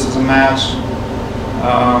have this as a match.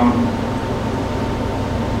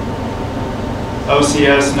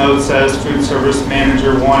 OCS notes says food service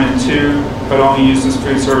manager 1 and 2, but only uses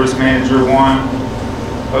food service manager 1.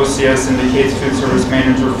 OCS indicates food service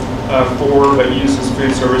manager 4, but uses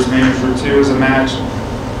food service manager 2 as a match.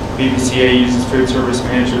 BVCEA uses food service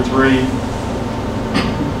manager 3.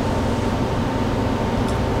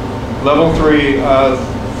 Level 3,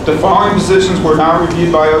 The following positions were not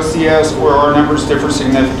reviewed by OCS or our numbers differ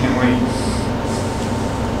significantly.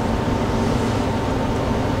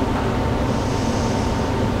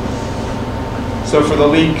 So for the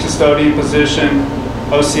lead custodian position,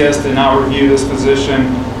 OCS did not review this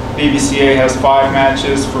position. BVCEA has 5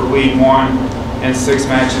 matches for lead 1 and 6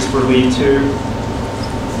 matches for lead 2.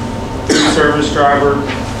 Food service driver.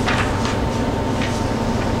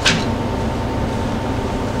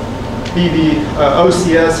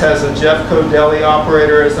 OCS has a Jeffco deli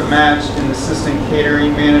operator as a match and assistant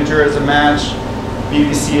catering manager as a match.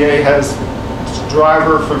 BVCEA has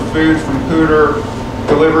driver for food from Boulder,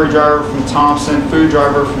 delivery driver from Thompson, food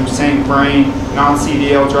driver from St. Vrain,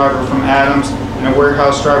 non-CDL driver from Adams, and a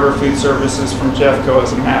warehouse driver food services from Jeffco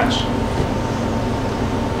as a match.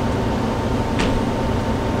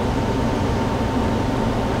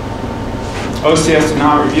 OCS did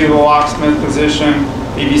not review the locksmith position.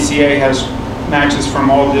 BVCEA has matches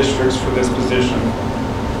from all districts for this position.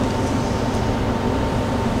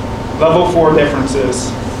 Level 4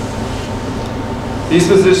 differences. These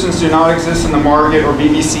positions do not exist in the market, or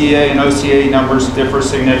BVCEA and OCA numbers differ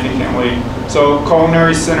significantly. So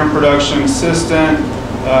culinary center production assistant,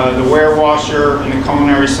 the warewasher, and the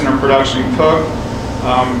culinary center production cook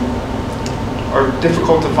are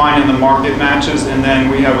difficult to find in the market matches. And then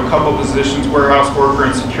we have a couple positions, warehouse worker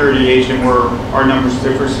and security agent, where our numbers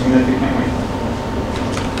differ significantly.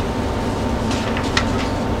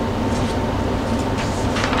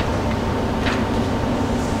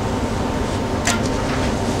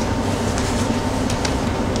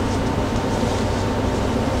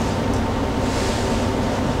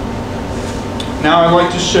 Now I'd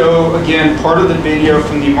like to show again part of the video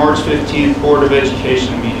from the March 15th Board of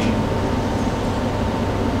Education meeting.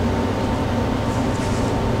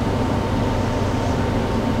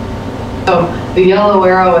 So the yellow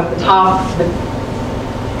arrow at the top,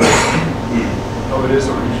 Oh, it is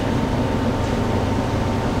orange.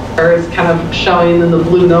 is kind of showing in the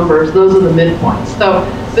blue numbers. Those are the midpoints. So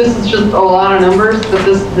this is just a lot of numbers, but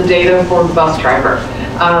this is the data for the bus driver.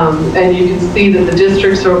 And you can see that the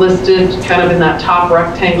districts are listed kind of in that top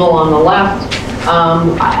rectangle on the left.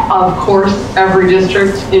 Of course, every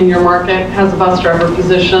district in your market has a bus driver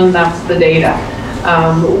position. That's the data.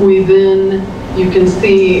 You can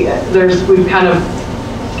see we've kind of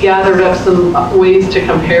gathered up some ways to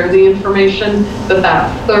compare the information, but that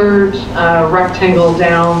third rectangle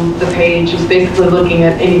down the page is basically looking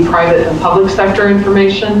at any private and public sector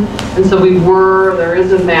information. And so there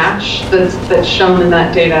is a match that's shown in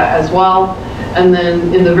that data as well. And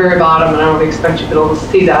then in the very bottom, and I don't expect you to be able to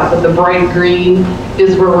see that, but the bright green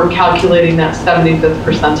is where we're calculating that 75th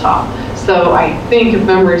percentile. So I think, if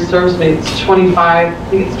memory serves me, it's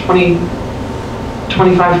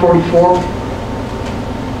 2544.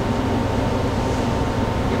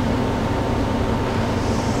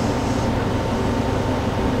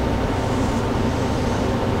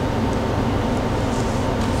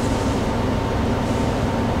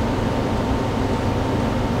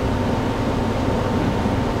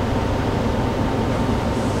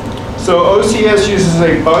 So OCS uses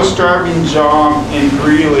a bus driving job in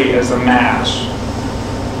Greeley as a match.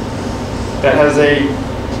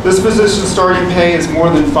 This position starting pay is more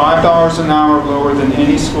than $5 an hour lower than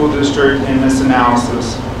any school district in this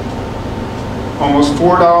analysis. Almost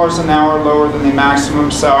 $4 an hour lower than the maximum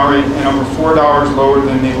salary, and over $4 lower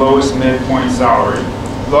than the lowest midpoint salary.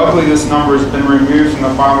 Luckily, this number has been removed from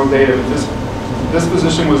the final data, but this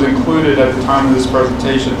position was included at the time of this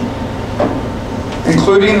presentation.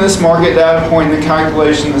 Including this market data point in the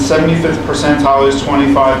calculation, the 75th percentile is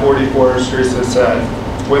 2544, as Teresa said.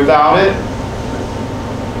 Without it,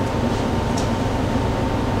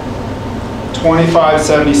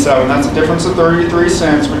 2577. That's a difference of 33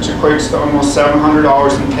 cents, which equates to almost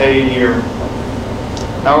 $700 in pay a year.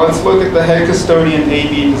 Now let's look at the head custodian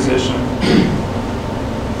AB position.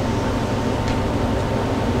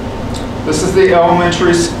 This is the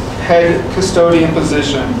elementary head custodian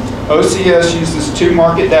position. OCS uses 2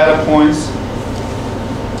 market data points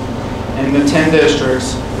in the 10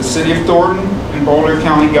 districts, the City of Thornton and Boulder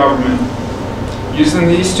County government. Using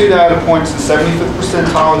these 2 data points, the 75th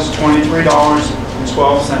percentile is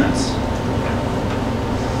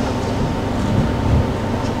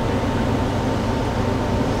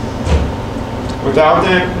 $23.12. Without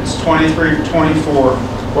them, it's $23.24.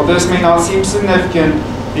 While this may not seem significant,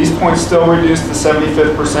 these points still reduce the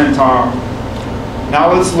 75th percentile.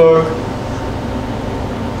 Now let's look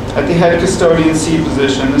at the head custodian C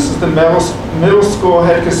position. This is the middle school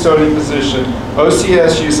head custodian position.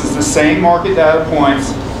 OCS uses the same market data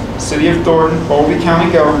points, City of Thornton, Boulder County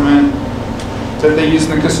government, that they use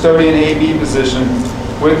in the custodian AB position.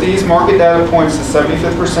 With these market data points, the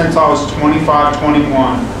 75th percentile is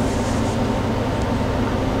 2521.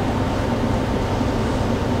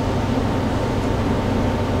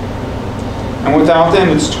 And without them,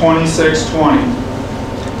 it's 2620.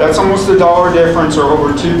 That's almost $1 difference, or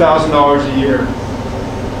over $2,000 a year.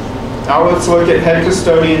 Now let's look at head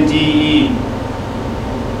custodian DE.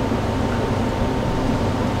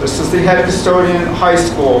 This is the head custodian at high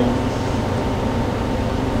school.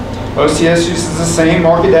 OCS uses the same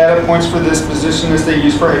market data points for this position as they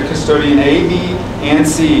use for head custodian A, B, and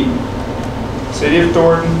C. City of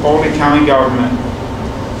Thornton, Boulder County government.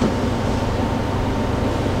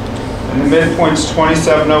 And the midpoint's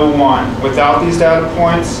 2701. Without these data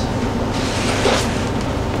points,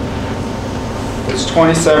 it's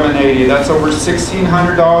 2780. That's over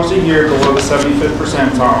 $1,600 a year below the 75th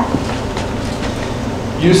percentile.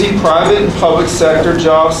 Using private and public sector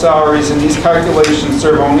job salaries in these calculations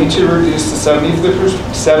serve only to reduce the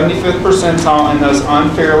 75th percentile and those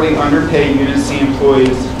unfairly underpaid Unit C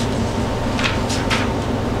employees.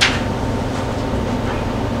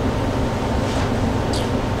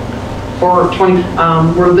 For 20,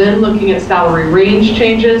 we're then looking at salary range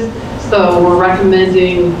changes. So we're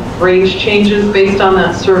recommending range changes based on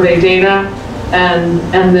that survey data.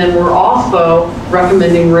 And then we're also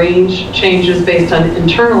recommending range changes based on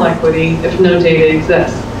internal equity if no data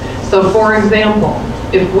exists. So for example,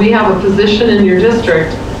 if we have a position in your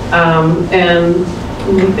district and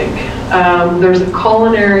let me think, there's a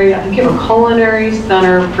culinary, I think you have a culinary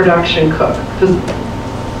center production cook.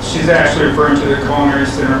 She's actually referring to the culinary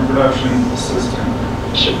center production assistant.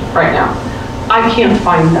 Right now. I can't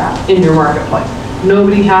find that in your marketplace.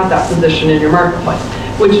 Nobody has that position in your marketplace,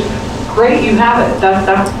 which great, you have it.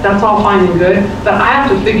 That's all fine and good, but I have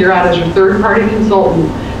to figure out as your third-party consultant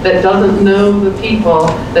that doesn't know the people,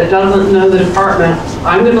 that doesn't know the department,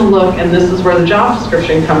 I'm going to look, and this is where the job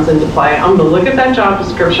description comes into play. I'm going to look at that job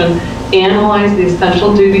description, analyze the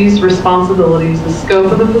essential duties, responsibilities, the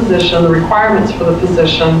scope of the position, the requirements for the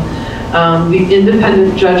position, the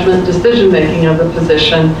independent judgment decision-making of the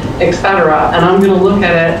position, etc. And I'm going to look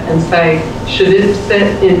at it and say, should it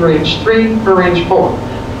sit in range 3 or range 4?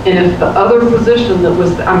 And if the other position that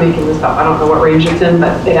was, I'm making this up, I don't know what range it's in,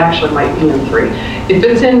 but it actually might be in 3. If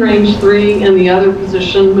it's in range 3 and the other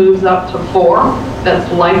position moves up to 4,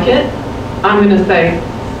 that's like it, I'm going to say,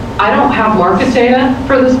 I don't have market data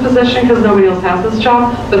for this position because nobody else has this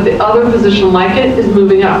job, but the other position like it is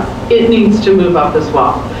moving up. It needs to move up as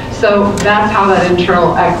well. So that's how that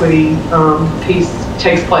internal equity piece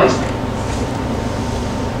takes place.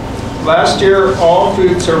 Last year, all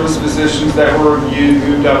food service positions that were reviewed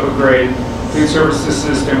moved up a grade. Food service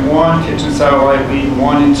assistant 1, kitchen satellite lead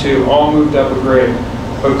 1 and 2 all moved up a grade.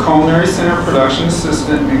 But culinary center production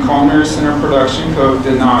assistant and culinary center production cook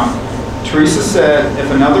did not. Teresa said, if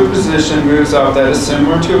another position moves up that is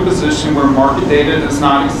similar to a position where market data does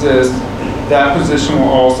not exist, that position will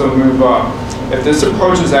also move up. If this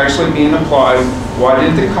approach is actually being applied, why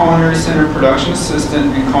didn't the culinary center production assistant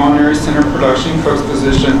and culinary center production cook's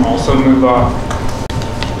position also move up?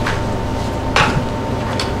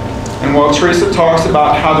 And while Teresa talks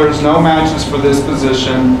about how there's no matches for this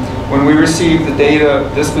position, when we received the data,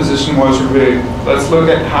 this position was reviewed. Let's look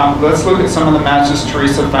at some of the matches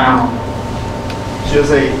Teresa found. She has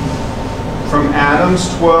from Adams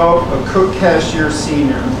 12, a cook cashier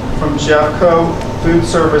senior. From Jeffco, food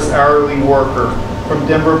service hourly worker. From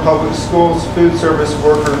Denver Public Schools, food service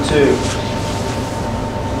worker 2.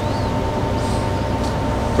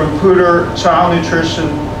 From Pooter, child nutrition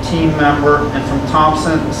team member, and from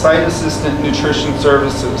Thompson, site assistant nutrition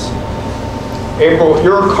services. April,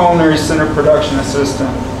 you're a culinary center production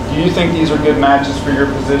assistant. Do you think these are good matches for your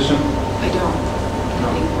position? I don't.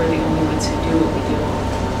 I think we're the only ones who do what we do.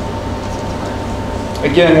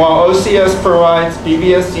 Again, while OCS provides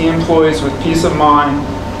BVSD employees with peace of mind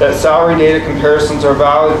that salary data comparisons are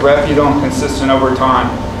valid, reputable, and consistent over time.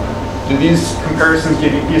 Do these comparisons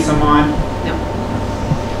give you peace of mind? No.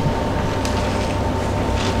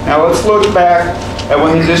 Now let's look back at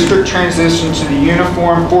when the district transitioned to the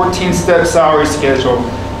uniform 14-step salary schedule.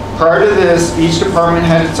 Prior to this, each department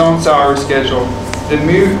had its own salary schedule. The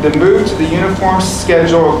move to the uniform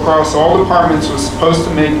schedule across all departments was supposed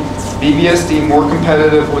to make BVSD more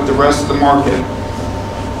competitive with the rest of the market.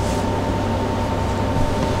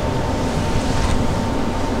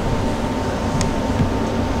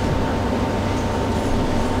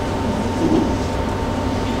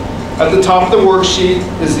 At the top of the worksheet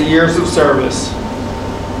is the years of service.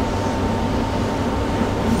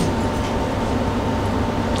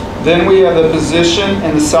 Then we have the position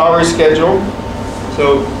and the salary schedule.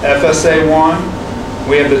 So FSA 1,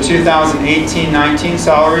 We have the 2018-19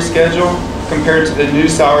 salary schedule compared to the new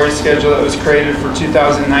salary schedule that was created for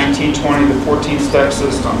 2019-20, the 14-step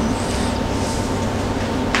system.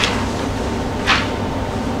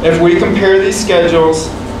 If we compare these schedules,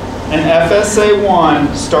 an FSA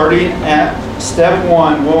 1 starting at step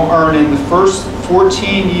 1 will earn in the first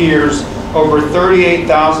 14 years over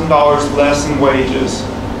 $38,000 less in wages.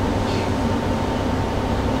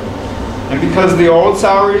 And because the old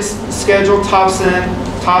salary schedule top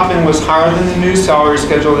end was higher than the new salary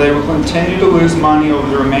schedule, they will continue to lose money over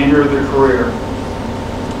the remainder of their career.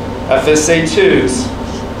 FSA 2s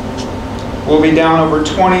will be down over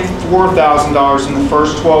 $24,000 in the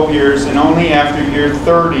first 12 years, and only after year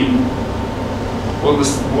 30 will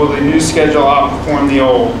the new schedule outperform the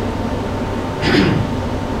old.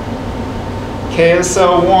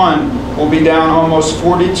 KSL 1 will be down almost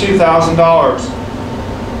 $42,000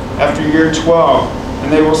 after year 12,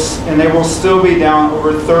 and they will still be down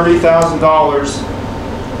over $30,000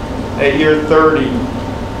 at year 30.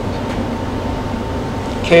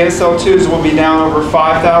 KSL 2s will be down over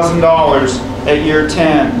 $5,000 at year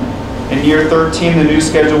 10. In year 13, the new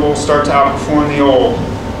schedule will start to outperform the old.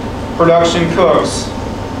 Production cooks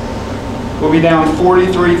will be down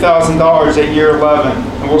 $43,000 at year 11,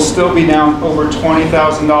 and will still be down over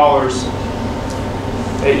 $20,000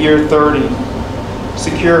 at year 30.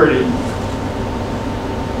 Security.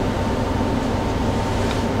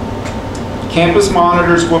 Campus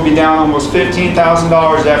monitors will be down almost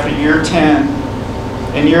 $15,000 after year 10.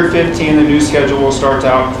 In year 15, the new schedule will start to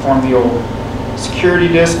outperform the old. Security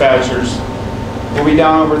dispatchers will be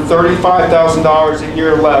down over $35,000 at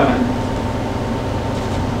year 11.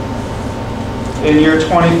 In year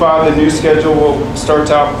 25, the new schedule will start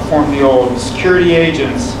to outperform the old. Security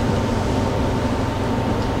agents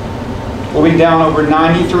will be down over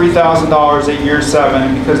 $93,000 at year 7,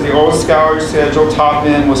 and because the old salary schedule top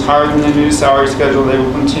end was higher than the new salary schedule, they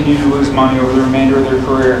will continue to lose money over the remainder of their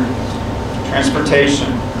career.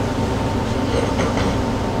 Transportation.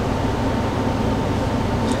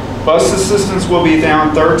 Bus assistants will be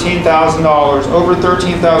down $13,000, over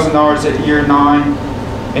 $13,000 at year 9.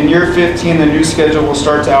 In year 15, the new schedule will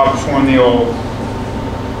start to outperform the old.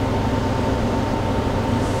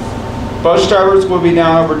 Bus drivers will be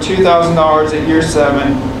down over $2,000 at year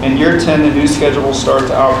 7. In year 10, the new schedule will start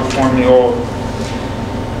to outperform the old.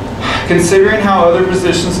 Considering how other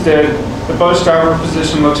positions did, the bus driver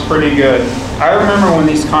position looks pretty good. I remember when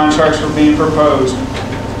these contracts were being proposed,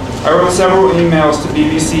 I wrote several emails to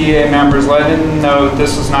BVCEA members letting them know that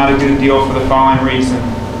this was not a good deal for the following reason.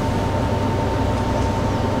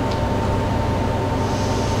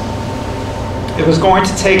 It was going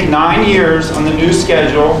to take 9 years on the new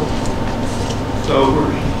schedule. So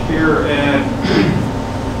we're here at,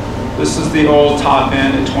 this is the old top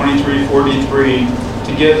end at 2343.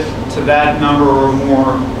 To get to that number or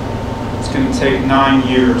more, it's going to take 9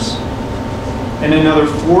 years. And another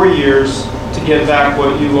 4 years to get back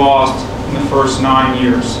what you lost in the first 9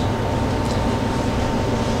 years.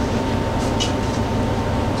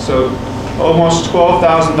 So almost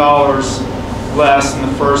 $12,000 less in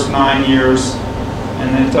the first 9 years,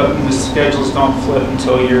 and the schedules don't flip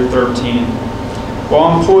until year 13.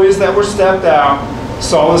 While employees that were stepped out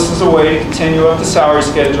saw this as a way to continue up the salary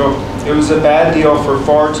schedule, it was a bad deal for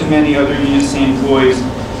far too many other Unit C employees.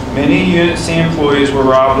 Many Unit C employees were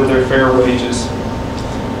robbed of their fair wages.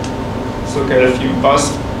 Let's look at a few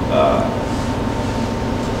bus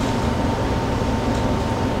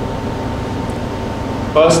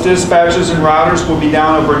dispatchers and routers will be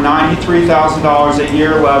down over $93,000 at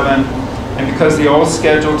year 11, and because the old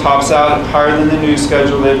schedule tops out higher than the new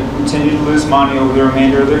schedule, they continue to lose money over the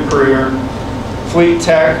remainder of their career. Fleet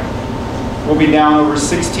tech will be down over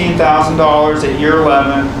 $16,000 at year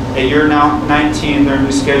 11. At year 19, their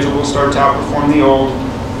new schedule will start to outperform the old.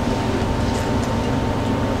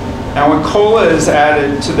 Now when COLA is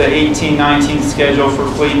added to the 18-19 schedule for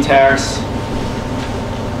fleet techs,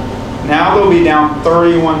 now they'll be down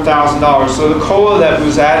 $31,000. So the COLA that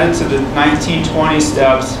was added to the 19-20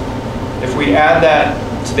 steps, if we add that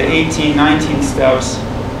to the 18-19 steps,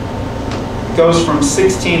 it goes from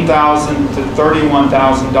 $16,000 to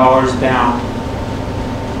 $31,000 down.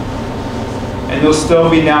 And they'll still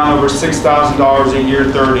be down over $6,000 at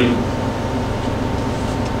year 30.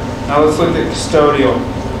 Now let's look at custodial.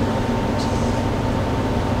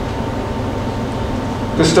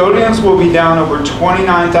 Custodians will be down over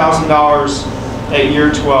 $29,000 at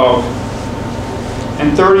year 12.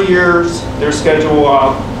 In 30 years, their schedule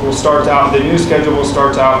will start out, the new schedule will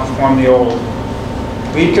start to outperform the old.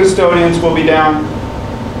 Lead custodians will be down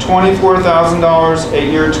 $24,000 at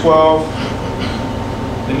year 12.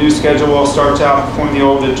 The new schedule will start to outperform the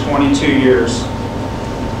old at 22 years.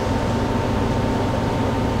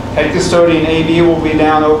 Head custodian AB will be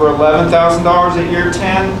down over $11,000 at year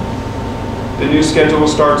 10. The new schedule will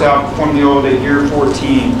start to outperform the old at year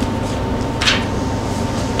 14.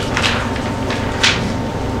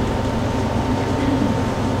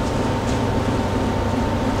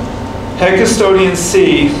 Head custodian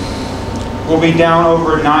C will be down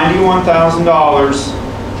over $91,000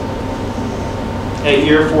 at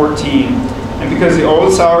year 14. And because the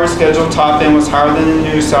old salary schedule top end was higher than the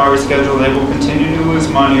new salary schedule, they will continue to lose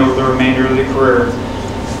money over the remainder of their career.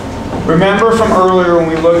 Remember from earlier when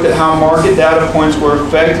we looked at how market data points were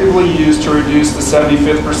effectively used to reduce the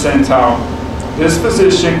 75th percentile. This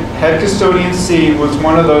position, head custodian C, was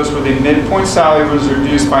one of those where the midpoint salary was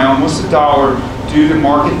reduced by almost $1 due to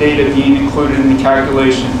market data being included in the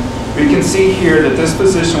calculation. We can see here that this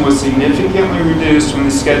position was significantly reduced when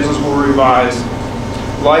the schedules were revised,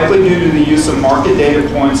 likely due to the use of market data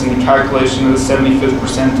points in the calculation of the 75th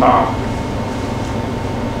percentile.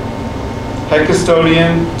 Head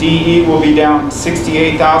custodian DE will be down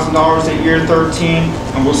 $68,000 at year 13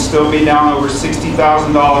 and will still be down over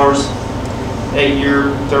 $60,000 at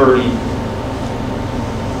year 30.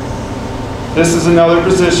 This is another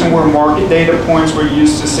position where market data points were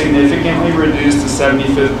used to significantly reduce the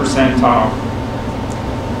 75th percentile.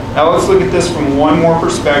 Now let's look at this from one more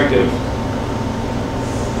perspective.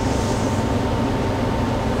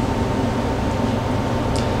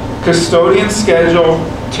 Custodian schedule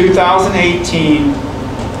 2018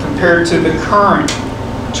 compared to the current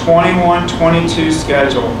 21-22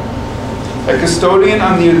 schedule. A custodian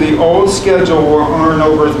under the old schedule will earn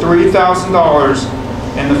over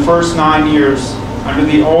 $3,000 in the first 9 years under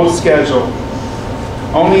the old schedule.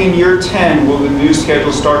 Only in year 10 will the new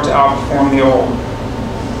schedule start to outperform the old.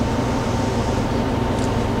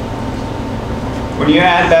 When you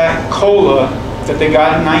add back COLA that they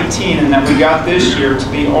got in 19 and that we got this year to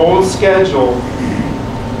the old schedule,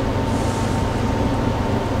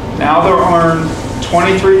 now they'll earn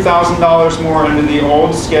 $23,000 more under the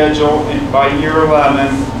old schedule by year 11,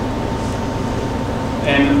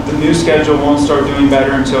 and the new schedule won't start doing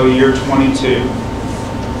better until year 22.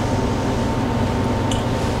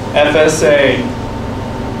 FSA,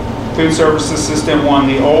 Food Service Assistant 1,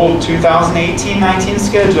 the old 2018-19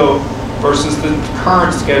 schedule versus the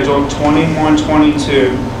current schedule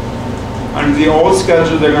 21-22. Under the old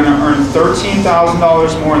schedule, they're going to earn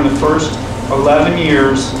 $13,000 more in the first 11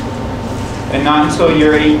 years, and not until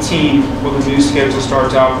year 18 will the new schedule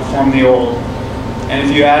start to outperform the old. And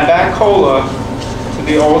if you add back COLA to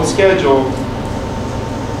the old schedule,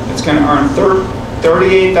 it's going to earn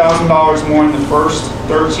 $38,000 more in the first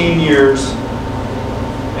 13 years,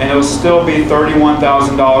 and it'll still be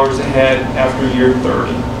 $31,000 ahead after year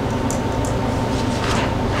 30.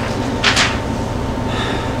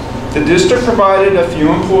 The district provided a few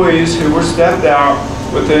employees who were stepped out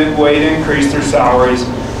with a way to increase their salaries.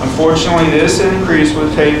 Unfortunately, this increase was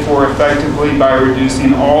paid for effectively by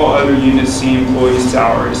reducing all other Unit C employees'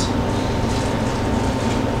 salaries.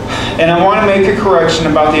 And I want to make a correction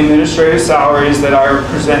about the administrative salaries that I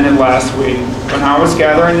presented last week. When I was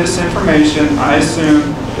gathering this information, I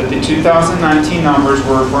assumed that the 2019 numbers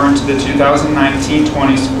were referring to the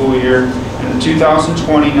 2019-20 school year, and the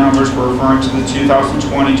 2020 numbers were referring to the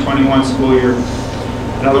 2020-21 school year.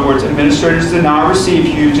 In other words, administrators did not receive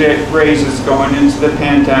huge raises going into the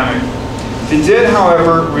pandemic. They did,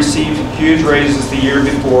 however, receive huge raises the year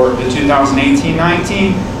before, the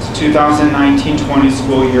 2018-19 to 2019-20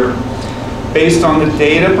 school year. Based on the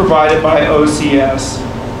data provided by OCS,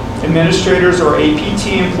 administrators or APT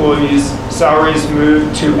employees' salaries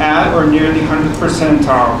moved to at or near the 100th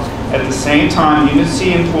percentile. At the same time, Unit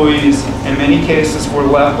C employees, in many cases, were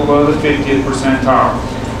left below the 50th percentile.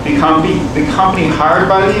 The company hired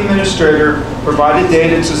by the administrator provided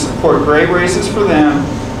data to support grade raises for them,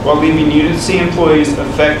 while Unit C employees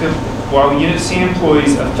effectively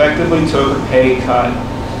took a pay cut.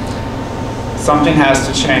 Something has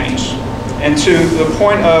to change. And to the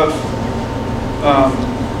point of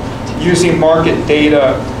using market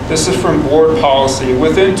data, this is from board policy.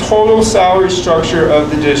 Within total salary structure of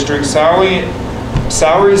the district,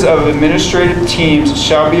 salaries of administrative teams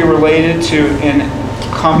shall be related to and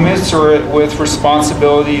commensurate with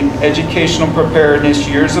responsibility, educational preparedness,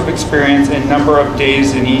 years of experience, and number of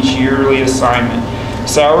days in each yearly assignment.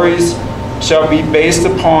 Salaries shall be based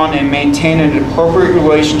upon and maintain an appropriate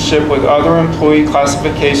relationship with other employee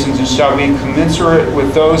classifications and shall be commensurate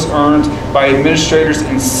with those earned by administrators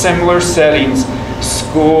in similar settings,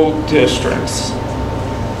 school districts.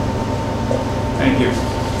 Thank you.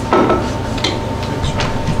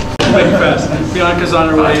 make it fast. Bianca's on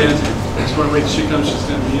her way in. Just want to wait till she comes. She's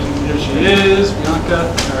going to be in. Here she is, Bianca.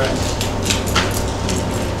 All right.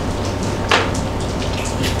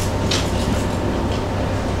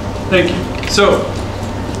 Thank you. So,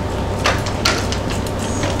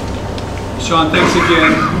 Sean, thanks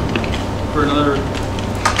again for another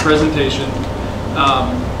presentation.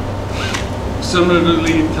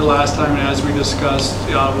 Similarly to last time, and as we discussed,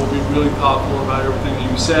 we'll be really thoughtful about everything that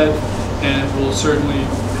you said, and we'll certainly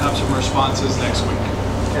have some responses next week.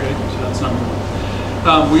 Okay, so that's number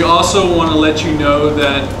one. We also want to let you know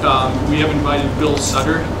that we have invited Bill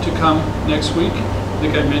Sutter to come next week. I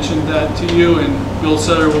think I mentioned that to you, and Bill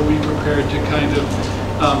Sutter will be prepared to kind of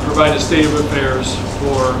provide a state of affairs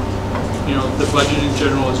for the budget in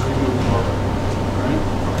general as we move forward.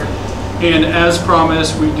 All right? And as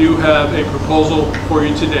promised, we do have a proposal for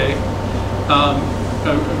you today. I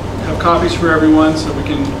have copies for everyone so we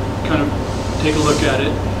can kind of take a look at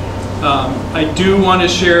it. I do want to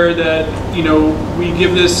share that, we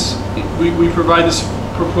give this, we provide this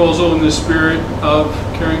proposal in the spirit of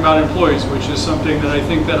caring about employees, which is something that I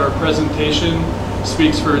think that our presentation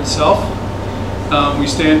speaks for itself. We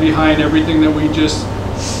stand behind everything that we just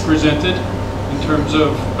presented in terms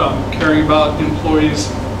of caring about employees,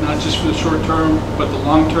 not just for the short term, but the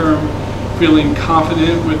long term, feeling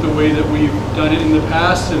confident with the way that we've done it in the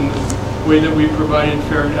past and the way that we've provided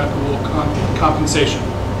fair and equitable compensation.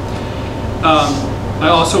 I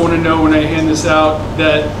also want to know when I hand this out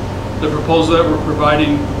that the proposal that we're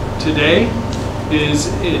providing today is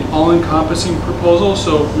an all-encompassing proposal,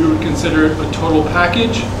 so we would consider it a total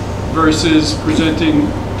package versus presenting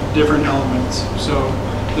different elements. So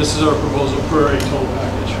this is our proposal for a total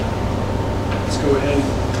package. Let's go ahead and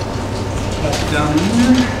pass it down in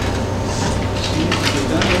there. See, get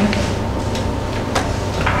that in.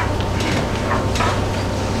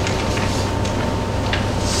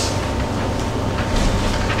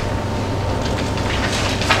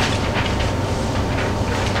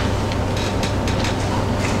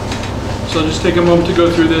 So I'll just take a moment to go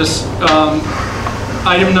through this.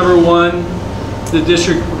 Item number one, the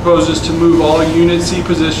district proposes to move all Unit C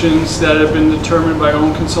positions that have been determined by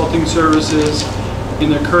Own Consulting Services in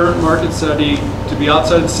their current market study to be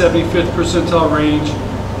outside the 75th percentile range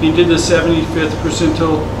into the 75th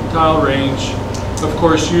percentile range. Of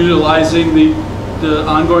course, utilizing the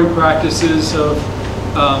ongoing practices of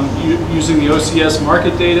using the OCS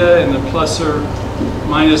market data and the plus or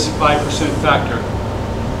minus 5% factor.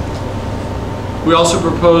 We also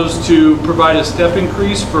propose to provide a step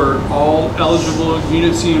increase for all eligible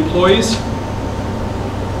Unit C employees.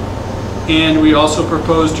 And we also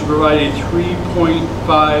propose to provide a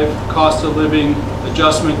 3.5 cost of living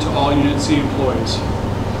adjustment to all Unit C employees.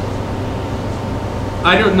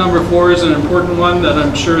 Item number 4 is an important one that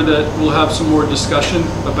I'm sure that we'll have some more discussion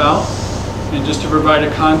about. And just to provide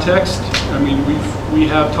a context, I mean, we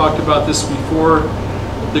have talked about this before.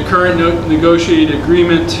 The current negotiated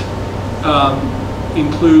agreement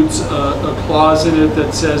includes a clause in it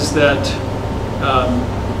that says that,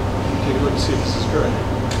 take a look and see if this is correct.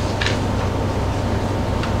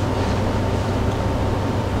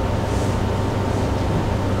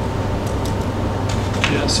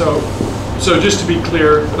 Yeah, so just to be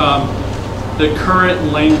clear, the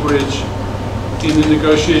current language in the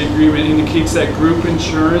negotiated agreement indicates that group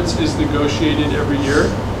insurance is negotiated every year,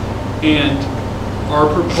 and our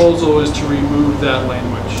proposal is to remove that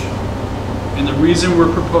language. And the reason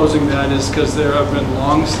we're proposing that is because there have been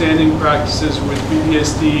long-standing practices with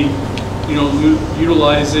BVSD,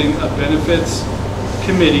 utilizing a benefits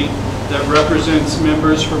committee that represents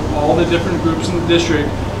members from all the different groups in the district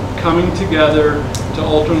coming together to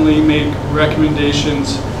ultimately make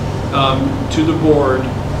recommendations to the board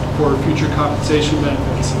for future compensation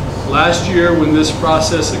benefits. Last year, when this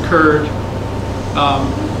process occurred,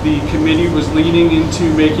 the committee was leaning into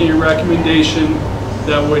making a recommendation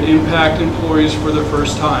that would impact employees for the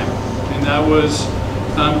first time. And that was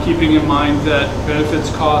keeping in mind that benefits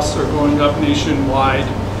costs are going up nationwide.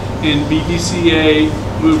 And BVCEA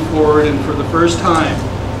moved forward, and for the first time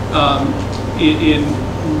in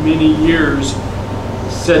many years,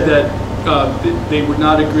 said that they would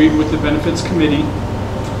not agree with the benefits committee,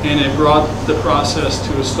 and it brought the process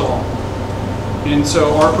to a stall. And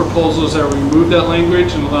so our proposal is that we remove that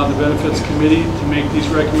language and allow the benefits committee to make these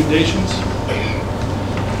recommendations.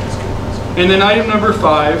 And then item number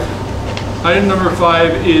 5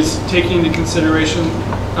 is taking into consideration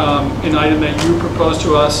an item that you proposed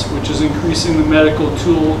to us, which is increasing the medical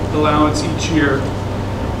tool allowance each year.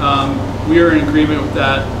 We are in agreement with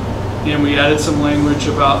that, and we added some language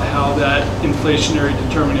about how that inflationary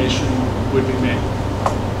determination would be made.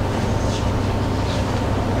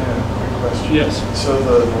 question? Yes. So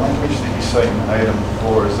the language that you cite in item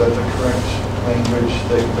 4, is that the correct language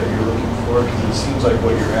that you're looking for? Because it seems like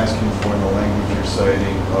what you're asking for and the language you're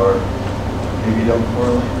citing are maybe don't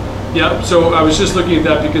correlate. Yeah, so I was just looking at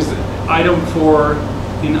that because item 4,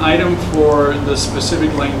 in item 4, the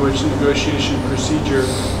specific language negotiation procedure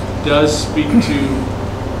does speak to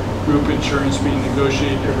group insurance being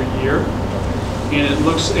negotiated every year. And it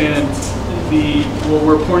looks, and what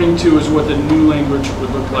we're pointing to is what the new language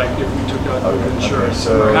would look like if we took out group insurance.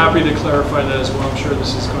 Okay, so we're happy to clarify that as well. I'm sure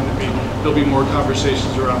this is going to be, there'll be more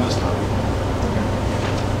conversations around this topic.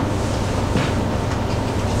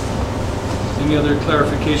 Any other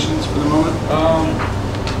clarifications for the moment?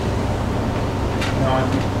 No, I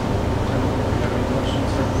think, I don't think we have any questions,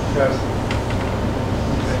 sir. Yes.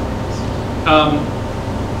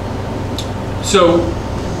 So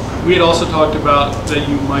we had also talked about that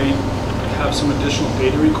you might have some additional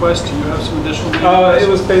data requests. Do you have some additional data requests? It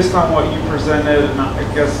was based on what you presented, and I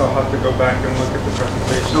guess I'll have to go back and look at the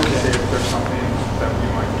presentation to see if there's something that we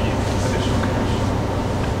might need additional information.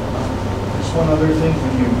 Just one other thing,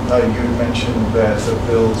 when you had mentioned that the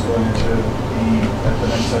bill's going to be at the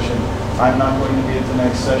next session. I'm not going to be at the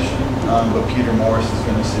next session, but Peter Morris is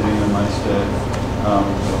going to sit in my stead.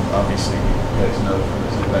 Obviously, you guys know from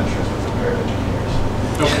his adventures with the paraeducators.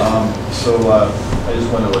 Okay. So I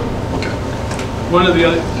just want to look. Okay. One of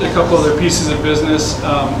a couple other pieces of business.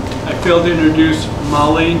 I failed to introduce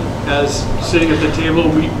Molly as sitting at the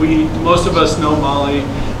table. Most of us know Molly.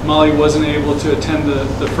 Molly wasn't able to attend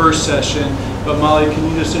the first session, but Molly, can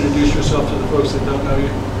you just introduce yourself to the folks that don't know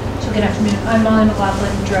you? So good afternoon. I'm Molly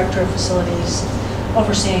McLaughlin, Director of Facilities,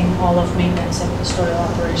 overseeing all of maintenance and custodial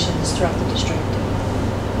operations throughout the district.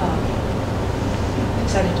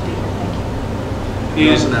 Excited to be here. Thank you. He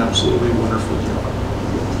does an absolutely wonderful job.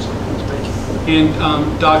 So, thank you.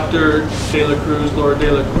 And Dr. De La Cruz, Laura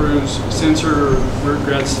De La Cruz, since her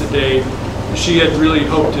regrets today, she had really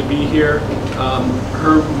hoped to be here.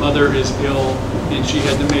 Her mother is ill, and she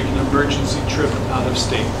had to make an emergency trip out of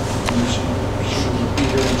state. And she will be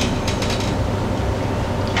here when she can.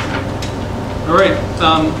 All right.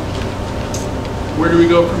 Where do we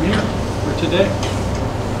go from here for today?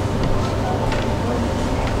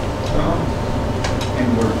 And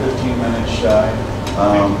we're 15 minutes shy.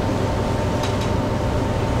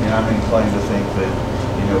 I'm inclined to think that,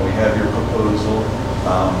 we have your proposal.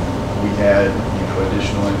 We had,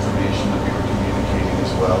 additional information that we were communicating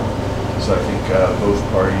as well. So I think both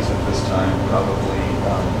parties at this time probably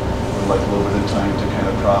would like a little bit of time to kind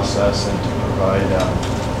of process and to provide,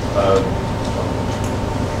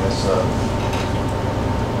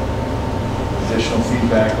 additional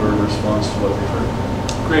feedback or response to what they've heard.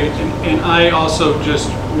 Great, and I also just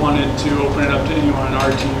wanted to open it up to anyone on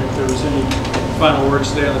our team if there was any final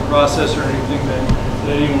words today on the process or anything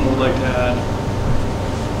that anyone would like to add.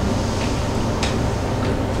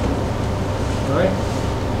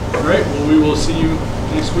 All right, well, we will see you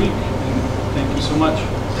next week, and thank you so much.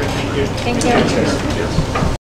 Thank you. Yes.